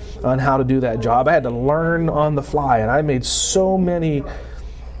pre-training on how to do that job. I had to learn on the fly, and I made so many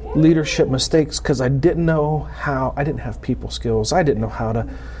leadership mistakes because I didn't know how. I didn't have people skills. I didn't know how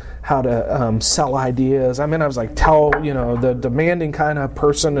to sell ideas. I mean, I was like the demanding kind of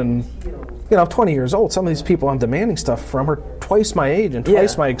person, and I'm 20 years old. Some of these people I'm demanding stuff from are twice my age and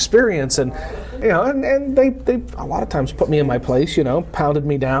twice my experience, and and they a lot of times put me in my place, pounded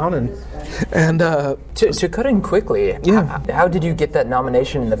me down, and to cut in quickly. How did you get that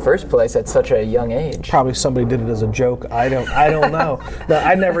nomination in the first place at such a young age? Probably somebody did it as a joke. I don't know. No,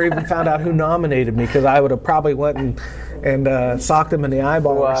 I never even found out who nominated me, because I would have probably went and socked him in the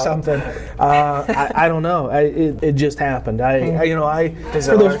eyeball or something. I don't know. It just happened.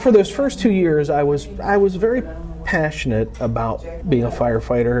 For those first 2 years, I was very passionate about being a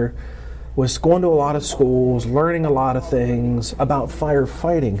firefighter. Was going to a lot of schools, learning a lot of things about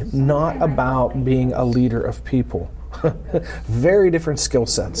firefighting, not about being a leader of people. Very different skill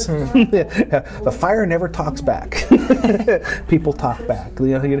sets. The fire never talks back. People talk back.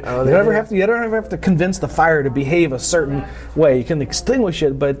 You don't ever have to convince the fire to behave a certain way. You can extinguish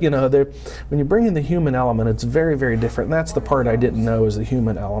it, but when you bring in the human element, it's very, very different. And that's the part I didn't know, is the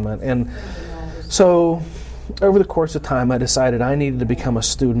human element. And so over the course of time, I decided I needed to become a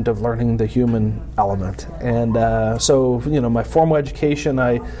student of learning the human element. And so my formal education,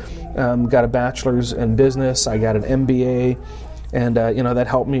 I got a bachelor's in business. I got an MBA, and that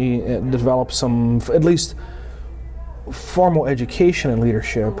helped me develop some, at least formal education in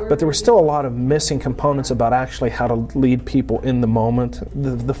leadership, but there were still a lot of missing components about actually how to lead people in the moment.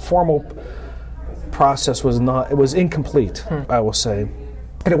 The formal process was not, it was incomplete, I will say.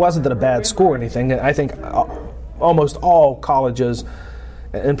 And it wasn't that a bad school or anything. I think almost all colleges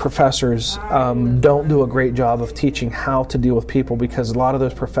and professors don't do a great job of teaching how to deal with people, because a lot of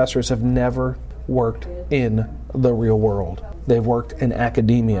those professors have never worked in the real world. They've worked in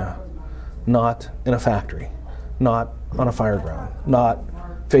academia, not in a factory, not on a fireground, not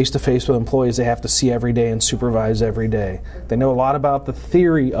face-to-face with employees they have to see every day and supervise every day. They know a lot about the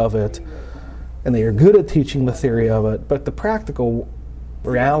theory of it, and they are good at teaching the theory of it, but the practical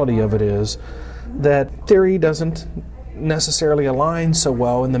reality of it is that theory doesn't necessarily align so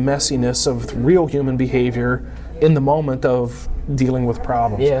well in the messiness of real human behavior in the moment of dealing with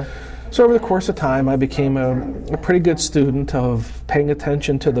problems. Yeah. So over the course of time, I became a pretty good student of paying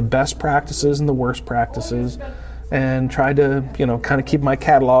attention to the best practices and the worst practices, and tried to, kind of keep my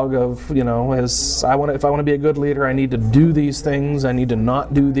catalog of, if I want to be a good leader, I need to do these things, I need to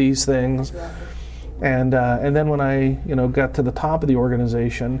not do these things. And then when I, got to the top of the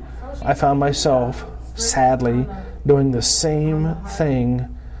organization, I found myself, sadly, doing the same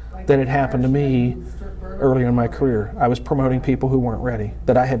thing that had happened to me earlier in my career. I was promoting people who weren't ready,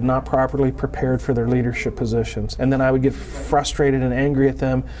 that I had not properly prepared for their leadership positions. And then I would get frustrated and angry at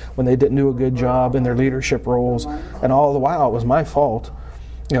them when they didn't do a good job in their leadership roles. And all the while, it was my fault.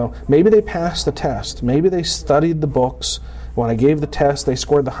 Maybe they passed the test. Maybe they studied the books. When I gave the test, they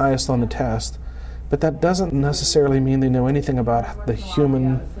scored the highest on the test. But that doesn't necessarily mean they know anything about the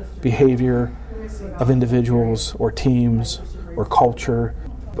human behavior of individuals or teams or culture,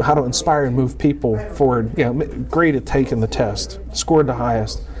 how to inspire and move people forward. Great at taking the test, scored the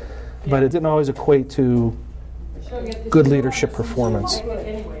highest, but it didn't always equate to good leadership performance.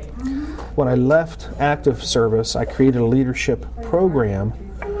 When I left active service, I created a leadership program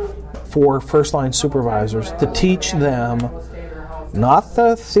for first-line supervisors to teach them not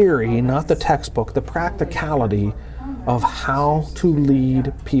the theory, not the textbook, the practicality of how to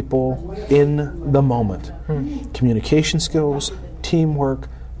lead people in the moment. Communication skills, teamwork,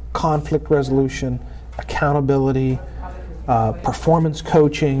 conflict resolution, accountability, performance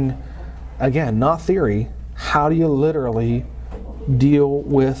coaching. Again, not theory. How do you literally deal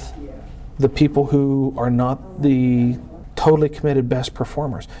with the people who are not the totally committed best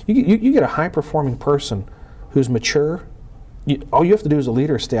performers? You get a high-performing person who's mature. All you have to do as a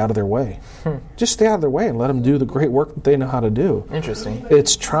leader is stay out of their way. Just stay out of their way and let them do the great work that they know how to do. Interesting.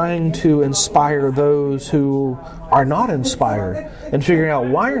 It's trying to inspire those who are not inspired and figuring out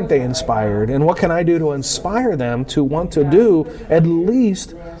why aren't they inspired and what can I do to inspire them to want to do at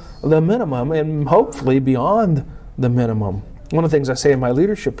least the minimum and hopefully beyond the minimum. One of the things I say in my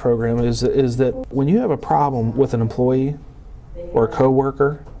leadership program is that when you have a problem with an employee or a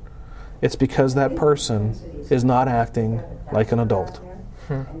coworker, it's because that person is not acting like an adult.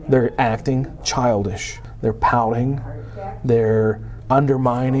 They're acting childish. They're pouting. They're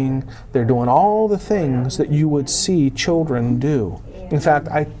undermining. They're doing all the things that you would see children do. In fact,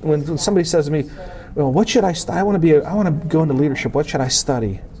 when somebody says to me, "Well, what should I study? I want to go into leadership. What should I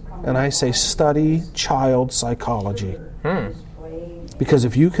study?" And I say, study child psychology. Because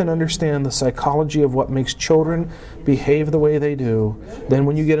if you can understand the psychology of what makes children behave the way they do, then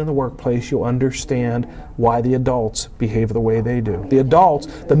when you get in the workplace, you'll understand why the adults behave the way they do. The adults,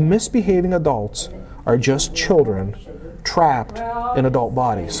 the misbehaving adults, are just children trapped in adult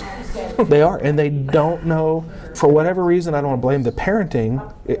bodies. They are, and they don't know, for whatever reason, I don't want to blame the parenting,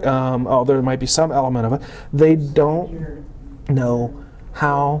 there might be some element of it, they don't know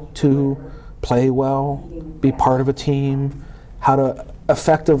how to play well, be part of a team, how to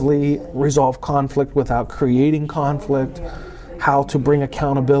effectively resolve conflict without creating conflict, how to bring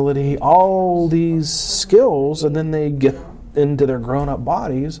accountability, all these skills, and then they get into their grown-up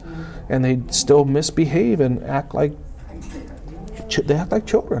bodies and they still misbehave and act like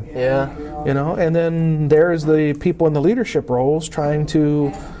children. Yeah. And then there's the people in the leadership roles trying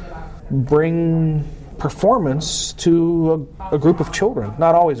to bring performance to a group of children.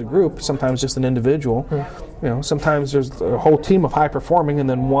 Not always a group, sometimes just an individual. Sometimes there's a whole team of high performing and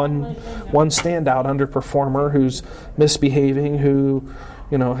then one standout underperformer who's misbehaving, who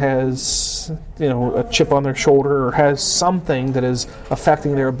has a chip on their shoulder or has something that is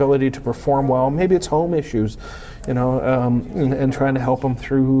affecting their ability to perform well. Maybe it's home issues, and trying to help them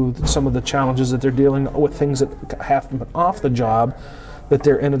through some of the challenges that they're dealing with, things that have them off the job that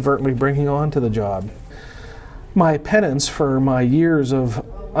they're inadvertently bringing onto the job. My penance for my years of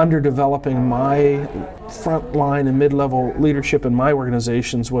underdeveloping my frontline and mid-level leadership in my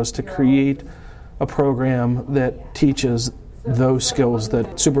organizations was to create a program that teaches those skills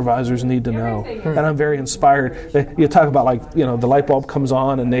that supervisors need to know. And I'm very inspired. You talk about, like, the light bulb comes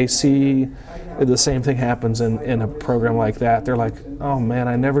on and they see the same thing happens in a program like that. They're like, oh man,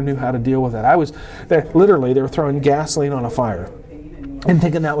 I never knew how to deal with that. They were throwing gasoline on a fire and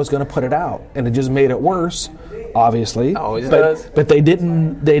thinking that was going to put it out, and it just made it worse, obviously. Always does. But they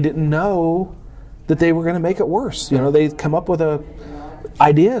didn't know that they were going to make it worse. They'd come up with a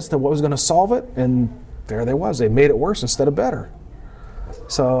idea as to what was going to solve it, and there they was. They made it worse instead of better.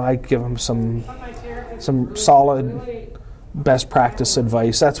 So I give them some solid best practice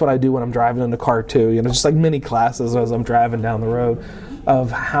advice. That's what I do when I'm driving in the car too. Just like mini classes as I'm driving down the road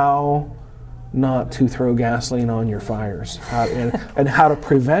of how not to throw gasoline on your fires, and how to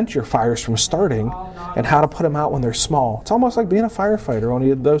prevent your fires from starting, and how to put them out when they're small. It's almost like being a firefighter,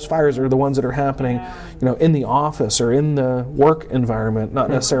 only those fires are the ones that are happening, in the office or in the work environment, not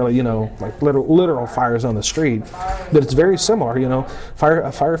necessarily, like literal fires on the street. But it's very similar, a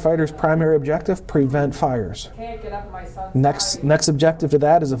firefighter's primary objective, prevent fires. Next objective to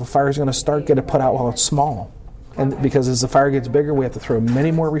that is if a fire is going to start, get it put out while it's small. And because as the fire gets bigger, we have to throw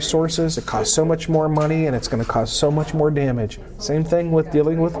many more resources. It costs so much more money, and it's going to cause so much more damage. Same thing with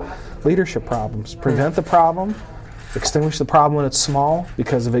dealing with leadership problems. Prevent the problem, extinguish the problem when it's small,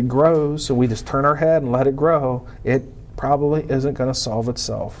 because if it grows, and we just turn our head and let it grow, it probably isn't going to solve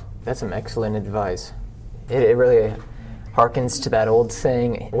itself. That's some excellent advice. It really harkens to that old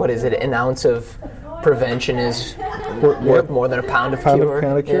saying, what is it, an ounce of prevention is worth more than a pound of cure.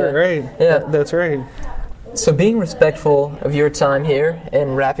 Pound of cure, right. Yeah. That's right. So being respectful of your time here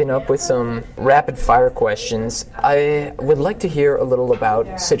and wrapping up with some rapid fire questions, I would like to hear a little about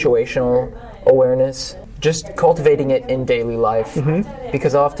situational awareness, just cultivating it in daily life,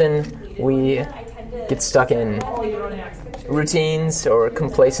 because often we get stuck in routines or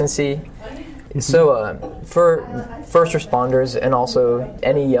complacency. So for first responders and also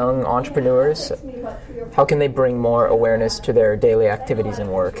any young entrepreneurs, how can they bring more awareness to their daily activities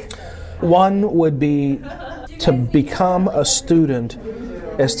and work? One would be to become a student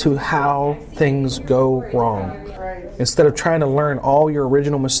as to how things go wrong. Instead of trying to learn all your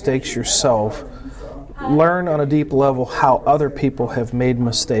original mistakes yourself, learn on a deep level how other people have made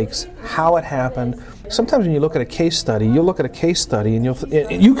mistakes, how it happened. Sometimes when you look at a case study, you'll look at a case study and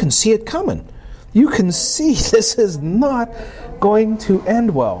you can see it coming. You can see this is not going to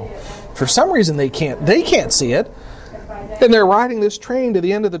end well. For some reason they can't see it. And they're riding this train to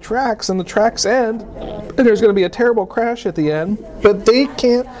the end of the tracks, and the tracks end, and there's going to be a terrible crash at the end, but they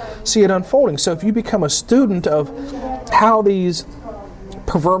can't see it unfolding. So if you become a student of how these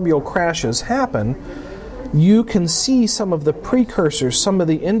proverbial crashes happen, you can see some of the precursors, some of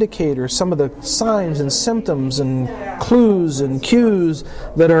the indicators, some of the signs and symptoms and clues and cues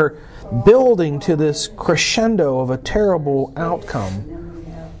that are building to this crescendo of a terrible outcome.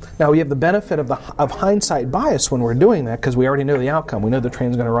 Now, we have the benefit of hindsight bias when we're doing that, because we already know the outcome. We know the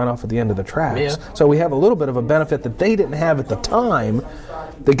train's going to run off at the end of the tracks. Yeah. So we have a little bit of a benefit that they didn't have at the time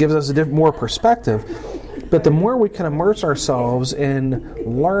that gives us more perspective. But the more we can immerse ourselves in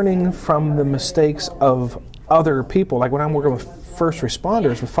learning from the mistakes of other people, like when I'm working with first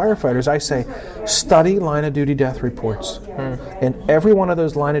responders, with firefighters, I say, study line of duty death reports. And every one of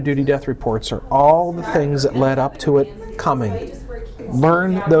those line of duty death reports are all the things that led up to it coming.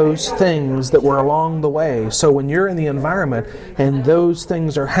 Learn those things that were along the way. So when you're in the environment and those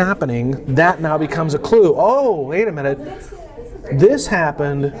things are happening, that now becomes a clue. Oh, wait a minute. This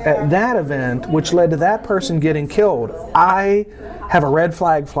happened at that event, which led to that person getting killed. I have a red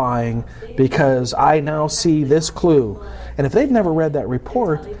flag flying because I now see this clue. And if they've never read that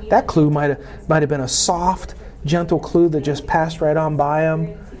report, that clue might have been a soft, gentle clue that just passed right on by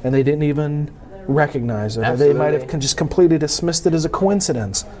them, and they didn't even recognize it. Absolutely. Or they might have just completely dismissed it as a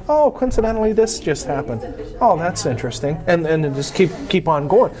coincidence. Oh, coincidentally, this just happened. Oh, that's interesting. And just keep on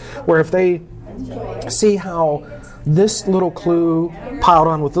going. Where if they see how this little clue piled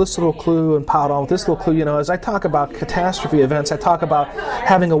on with this little clue and piled on with this little clue, as I talk about catastrophe events, I talk about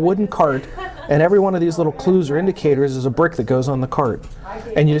having a wooden cart, and every one of these little clues or indicators is a brick that goes on the cart.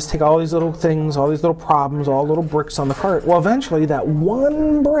 And you just take all these little things, all these little problems, all little bricks on the cart. Well, eventually that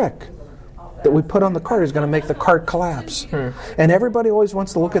one brick that we put on the cart is going to make the cart collapse. And everybody always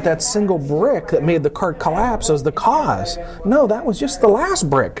wants to look at that single brick that made the cart collapse as the cause. No, that was just the last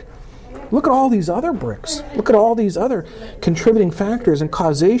brick. Look at all these other bricks. Look at all these other contributing factors and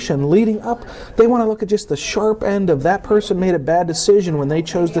causation leading up. They want to look at just the sharp end of that person made a bad decision when they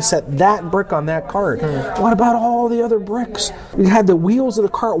chose to set that brick on that cart. What about all the other bricks? You had the wheels of the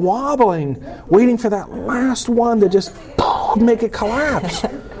cart wobbling, waiting for that last one to just make it collapse.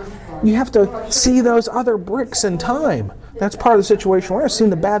 You have to see those other bricks in time. That's part of the situation we're seeing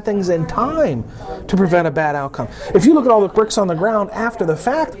the bad things in time to prevent a bad outcome. If you look at all the bricks on the ground after the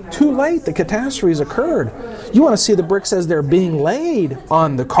fact, too late, the catastrophe's occurred. You want to see the bricks as they're being laid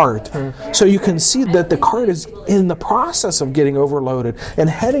on the cart. So you can see that the cart is in the process of getting overloaded and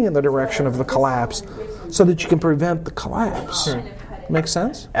heading in the direction of the collapse so that you can prevent the collapse. Make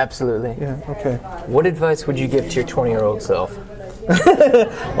sense? Absolutely. Yeah, okay. What advice would you give to your 20-year-old self?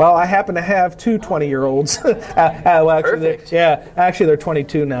 Well, I happen to have two 20-year-olds. Perfect. Actually, they're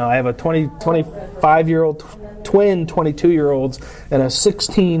 22 now. I have a 25-year-old twin 22-year-olds and a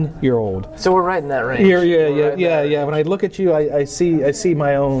 16-year-old. So we're right in that range. Yeah. When I look at you, I see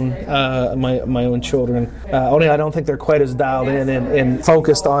my own my own children. Only I don't think they're quite as dialed in and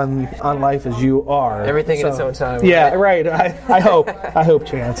focused on life as you are. Everything in its own time. Yeah, right. I hope,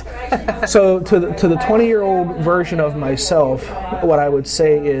 Chance. So to the 20-year-old version of myself, what I would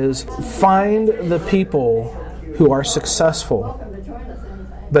say is find the people who are successful,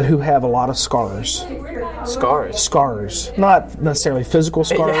 but who have a lot of scars. Scars. Not necessarily physical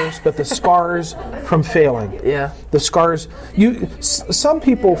scars, but the scars from failing. Yeah. The scars. Some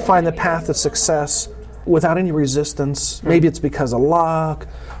people find the path to success without any resistance. Maybe it's because of luck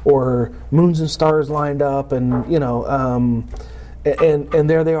or moons and stars lined up, and and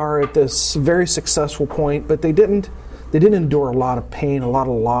there they are at this very successful point, but they didn't endure a lot of pain, a lot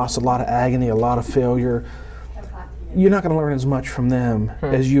of loss, a lot of agony, a lot of failure. You're not going to learn as much from them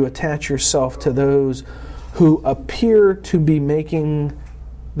as you attach yourself to those who appear to be making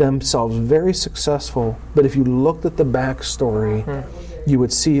themselves very successful, but if you looked at the backstory, you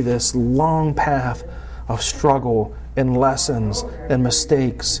would see this long path of struggle and lessons and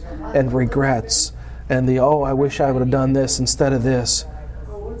mistakes and regrets and I wish I would have done this instead of this.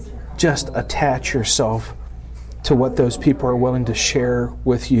 Just attach yourself to what those people are willing to share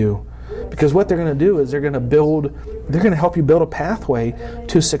with you. Because what they're going to do is they're going to help you build a pathway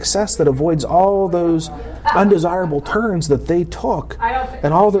to success that avoids all those undesirable turns that they took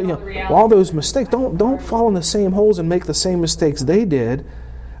and all those mistakes. Don't fall in the same holes and make the same mistakes they did.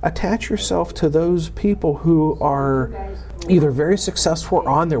 Attach yourself to those people who are either very successful or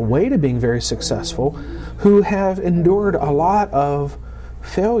on their way to being very successful, who have endured a lot of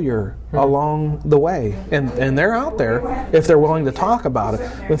failure along the way, and they're out there if they're willing to talk about it.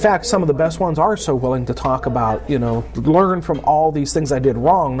 In fact, some of the best ones are so willing to talk about, learn from all these things I did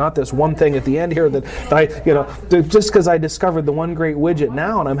wrong, not this one thing at the end here that I, just because I discovered the one great widget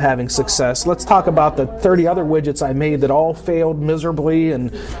now and I'm having success. Let's talk about the 30 other widgets I made that all failed miserably,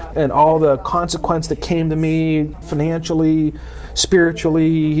 and all the consequence that came to me financially,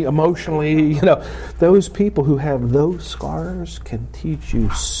 spiritually, emotionally. Those people who have those scars can teach you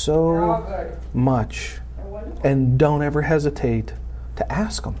so much, and don't ever hesitate to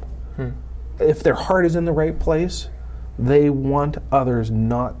ask them. If their heart is in the right place, they want others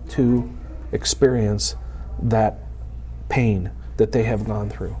not to experience that pain that they have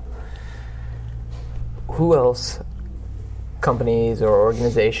gone through. Who else, companies or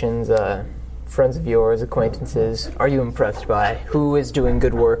organizations, friends of yours, acquaintances, are you impressed by? Who is doing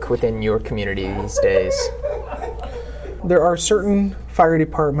good work within your community these days? There are certain fire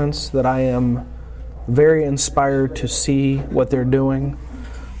departments that I am very inspired to see what they're doing.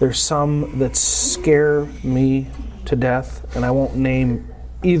 There's some that scare me to death, and I won't name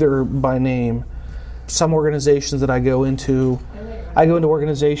either by name. Some organizations that I go into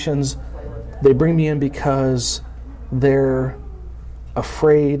organizations, they bring me in because they're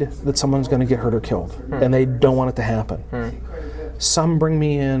afraid that someone's going to get hurt or killed, and they don't want it to happen. Some bring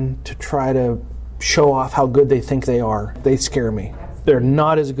me in to try to show off how good they think they are. They scare me. They're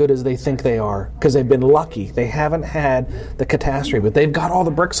not as good as they think they are because they've been lucky. They haven't had the catastrophe, but they've got all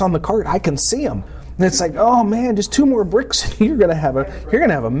the bricks on the cart. I can see them. And it's like, oh man, just 2 more bricks, you're gonna have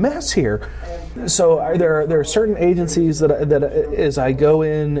a mess here. So there are certain agencies that as I go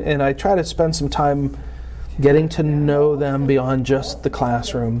in and I try to spend some time getting to know them beyond just the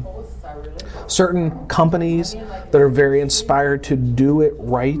classroom. Certain companies that are very inspired to do it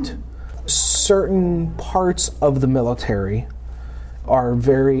right. Certain parts of the military are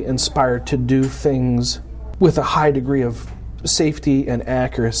very inspired to do things with a high degree of safety and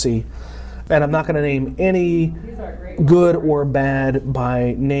accuracy. And I'm not going to name any good or bad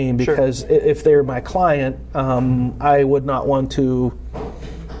by name because if they're my client, I would not want to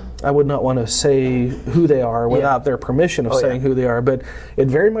say who they are without their permission of saying who they are. But it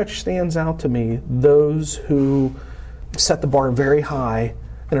very much stands out to me, those who set the bar very high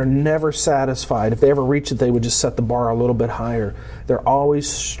and are never satisfied. If they ever reach it, they would just set the bar a little bit higher. They're always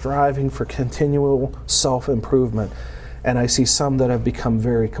striving for continual self-improvement. And I see some that have become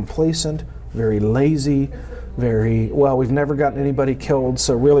very complacent, very lazy, we've never gotten anybody killed,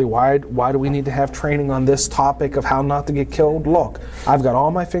 so really why do we need to have training on this topic of how not to get killed? Look, I've got all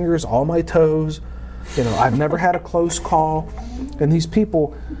my fingers, all my toes, I've never had a close call. And these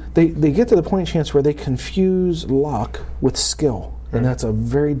people, they get to the point, Chance, where they confuse luck with skill. And that's a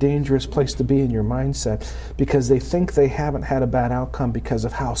very dangerous place to be in your mindset, because they think they haven't had a bad outcome because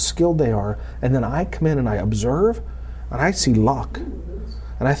of how skilled they are. And then I come in and I observe, and I see luck.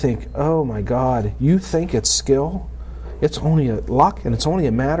 And I think, oh my God, you think it's skill? It's only a luck, and it's only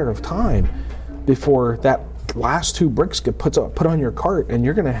a matter of time before that last 2 bricks get put on your cart, and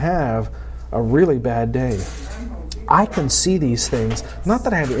you're going to have a really bad day. I can see these things, not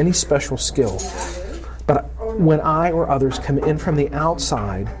that I have any special skill, but when I or others come in from the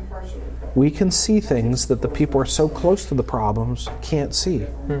outside, we can see things that the people who are so close to the problems can't see.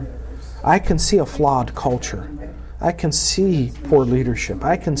 I can see a flawed culture. I can see poor leadership.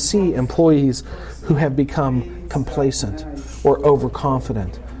 I can see employees who have become complacent or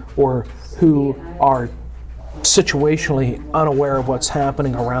overconfident, or who are situationally unaware of what's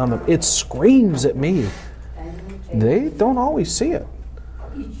happening around them. It screams at me. They don't always see it.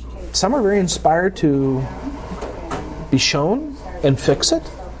 Some are very inspired to be shown and fix it,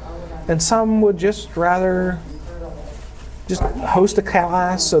 and some would just rather just host a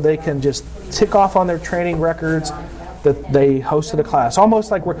class so they can just tick off on their training records that they hosted a class.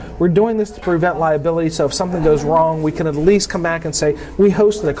 Almost like we're doing this to prevent liability, so if something goes wrong, we can at least come back and say, we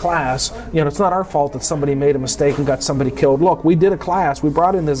hosted a class. It's not our fault that somebody made a mistake and got somebody killed. Look, we did a class. We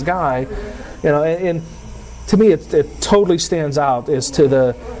brought in this guy. And to me, it totally stands out as to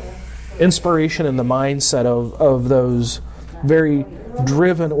the inspiration and the mindset of those very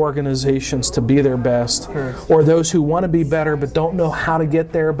driven organizations to be their best, or those who want to be better but don't know how to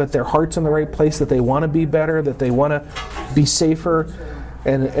get there, but their heart's in the right place, that they want to be better, that they want to be safer,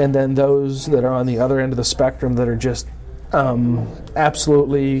 and then those that are on the other end of the spectrum that are just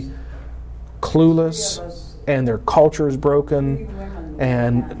absolutely clueless, and their culture is broken,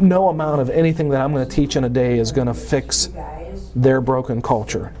 and no amount of anything that I'm going to teach in a day is going to fix their broken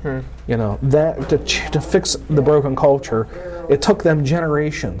culture. That to fix the broken culture, it took them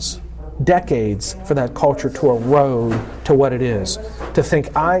generations, decades, for that culture to erode to what it is. To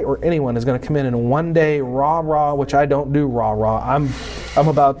think I or anyone is going to come in and one day rah, which I don't do rah. I'm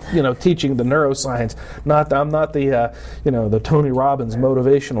about teaching the neuroscience. I'm not the the Tony Robbins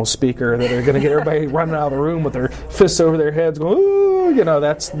motivational speaker that are going to get everybody running out of the room with their fists over their heads going, ooh.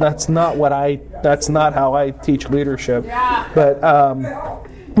 That's not how I teach leadership. But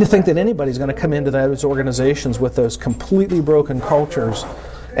to think that anybody's going to come into those organizations with those completely broken cultures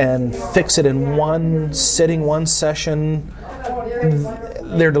and fix it in one sitting, one session,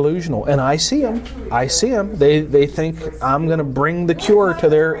 they're delusional. And I see them. They think I'm going to bring the cure to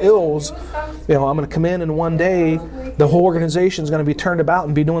their ills. I'm going to come in and one day the whole organization is going to be turned about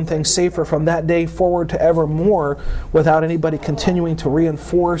and be doing things safer from that day forward to evermore, without anybody continuing to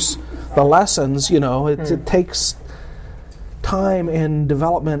reinforce the lessons. It takes time and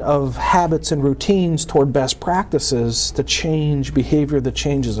development of habits and routines toward best practices to change behavior that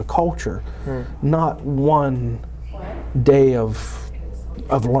changes a culture, not one day of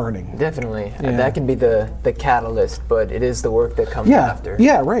learning. Definitely. Yeah. That can be the catalyst, but it is the work that comes after.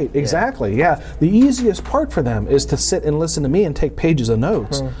 Yeah, right, exactly. Yeah. The easiest part for them is to sit and listen to me and take pages of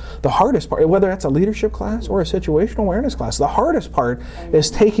notes. The hardest part, whether that's a leadership class or a situational awareness class, the hardest part is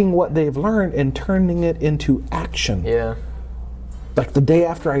taking what they've learned and turning it into action. Yeah. Like the day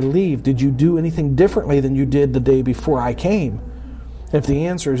after I leave, did you do anything differently than you did the day before I came? If the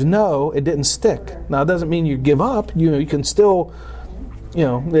answer is no, it didn't stick. Now, it doesn't mean you give up. You can still,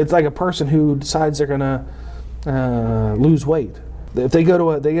 it's like a person who decides they're going to lose weight. If they go to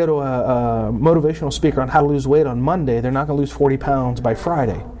a motivational speaker on how to lose weight on Monday, they're not going to lose 40 pounds by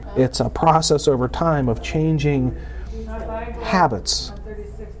Friday. It's a process over time of changing habits,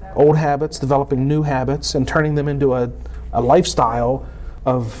 old habits, developing new habits, and turning them into a lifestyle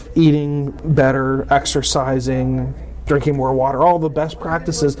of eating better, exercising, drinking more water, all the best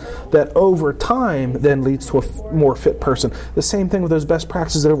practices that over time then leads to a more fit person. The same thing with those best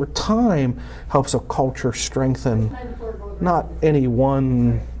practices that over time helps a culture strengthen, not any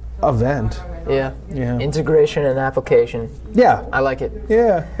one event. Yeah. Integration and application. Yeah. I like it.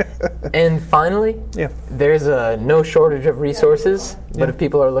 Yeah. And finally, there's no shortage of resources, but if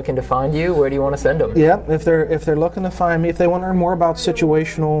people are looking to find you, where do you want to send them? Yeah, if they're looking to find me, if they want to learn more about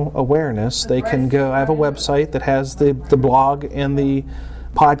situational awareness, they can go. I have a website that has the blog and the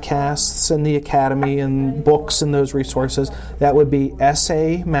podcasts and the Academy and books and those resources, that would be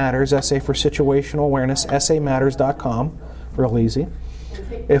SA Matters, SA for Situational Awareness, samatters.com, real easy.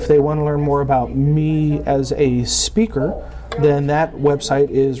 If they want to learn more about me as a speaker, then that website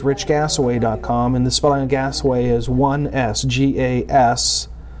is richgasaway.com, and the spelling of Gasaway is 1S,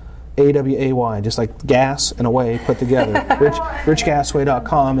 Gasaway, just like gas and away put together.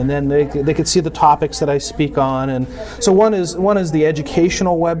 richgasaway.com, and then they can see the topics that I speak on. And so one is the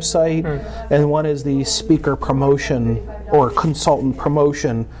educational website, and one is the speaker promotion or consultant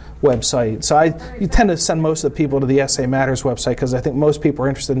promotion website. So you tend to send most of the people to the SA Matters website because I think most people are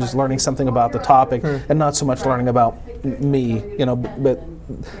interested in just learning something about the topic and not so much learning about me, but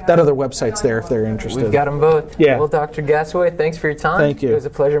that other website's there if they're interested. We've got them both. Yeah. Well, Dr. Gasaway, thanks for your time. Thank you. It was a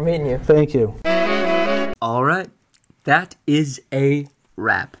pleasure meeting you. Thank you. All right. That is a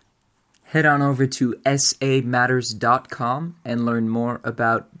wrap. Head on over to samatters.com and learn more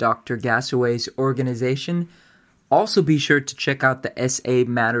about Dr. Gasaway's organization. Also, be sure to check out the SA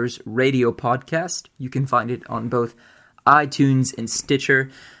Matters radio podcast. You can find it on both iTunes and Stitcher.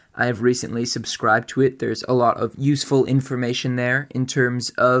 I have recently subscribed to it. There's a lot of useful information there in terms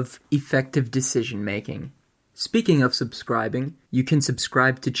of effective decision making. Speaking of subscribing, you can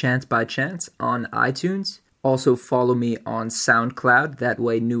subscribe to Chance by Chance on iTunes. Also follow me on SoundCloud. That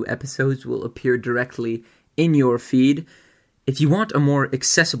way new episodes will appear directly in your feed. If you want a more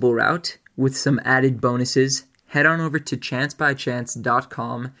accessible route with some added bonuses, head on over to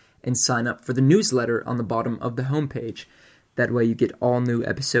chancebychance.com and sign up for the newsletter on the bottom of the homepage. That way you get all new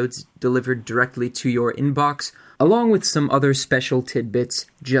episodes delivered directly to your inbox, along with some other special tidbits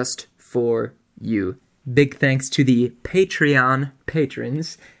just for you. Big thanks to the Patreon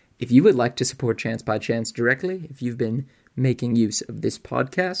patrons. If you would like to support Chance by Chance directly, if you've been making use of this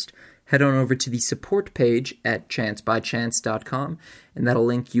podcast, head on over to the support page at chancebychance.com, and that'll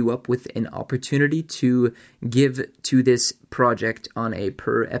link you up with an opportunity to give to this project on a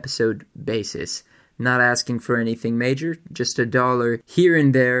per-episode basis. Not asking for anything major, just $1 here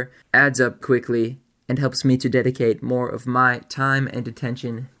and there adds up quickly and helps me to dedicate more of my time and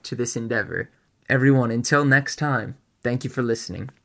attention to this endeavor. Everyone, until next time, thank you for listening.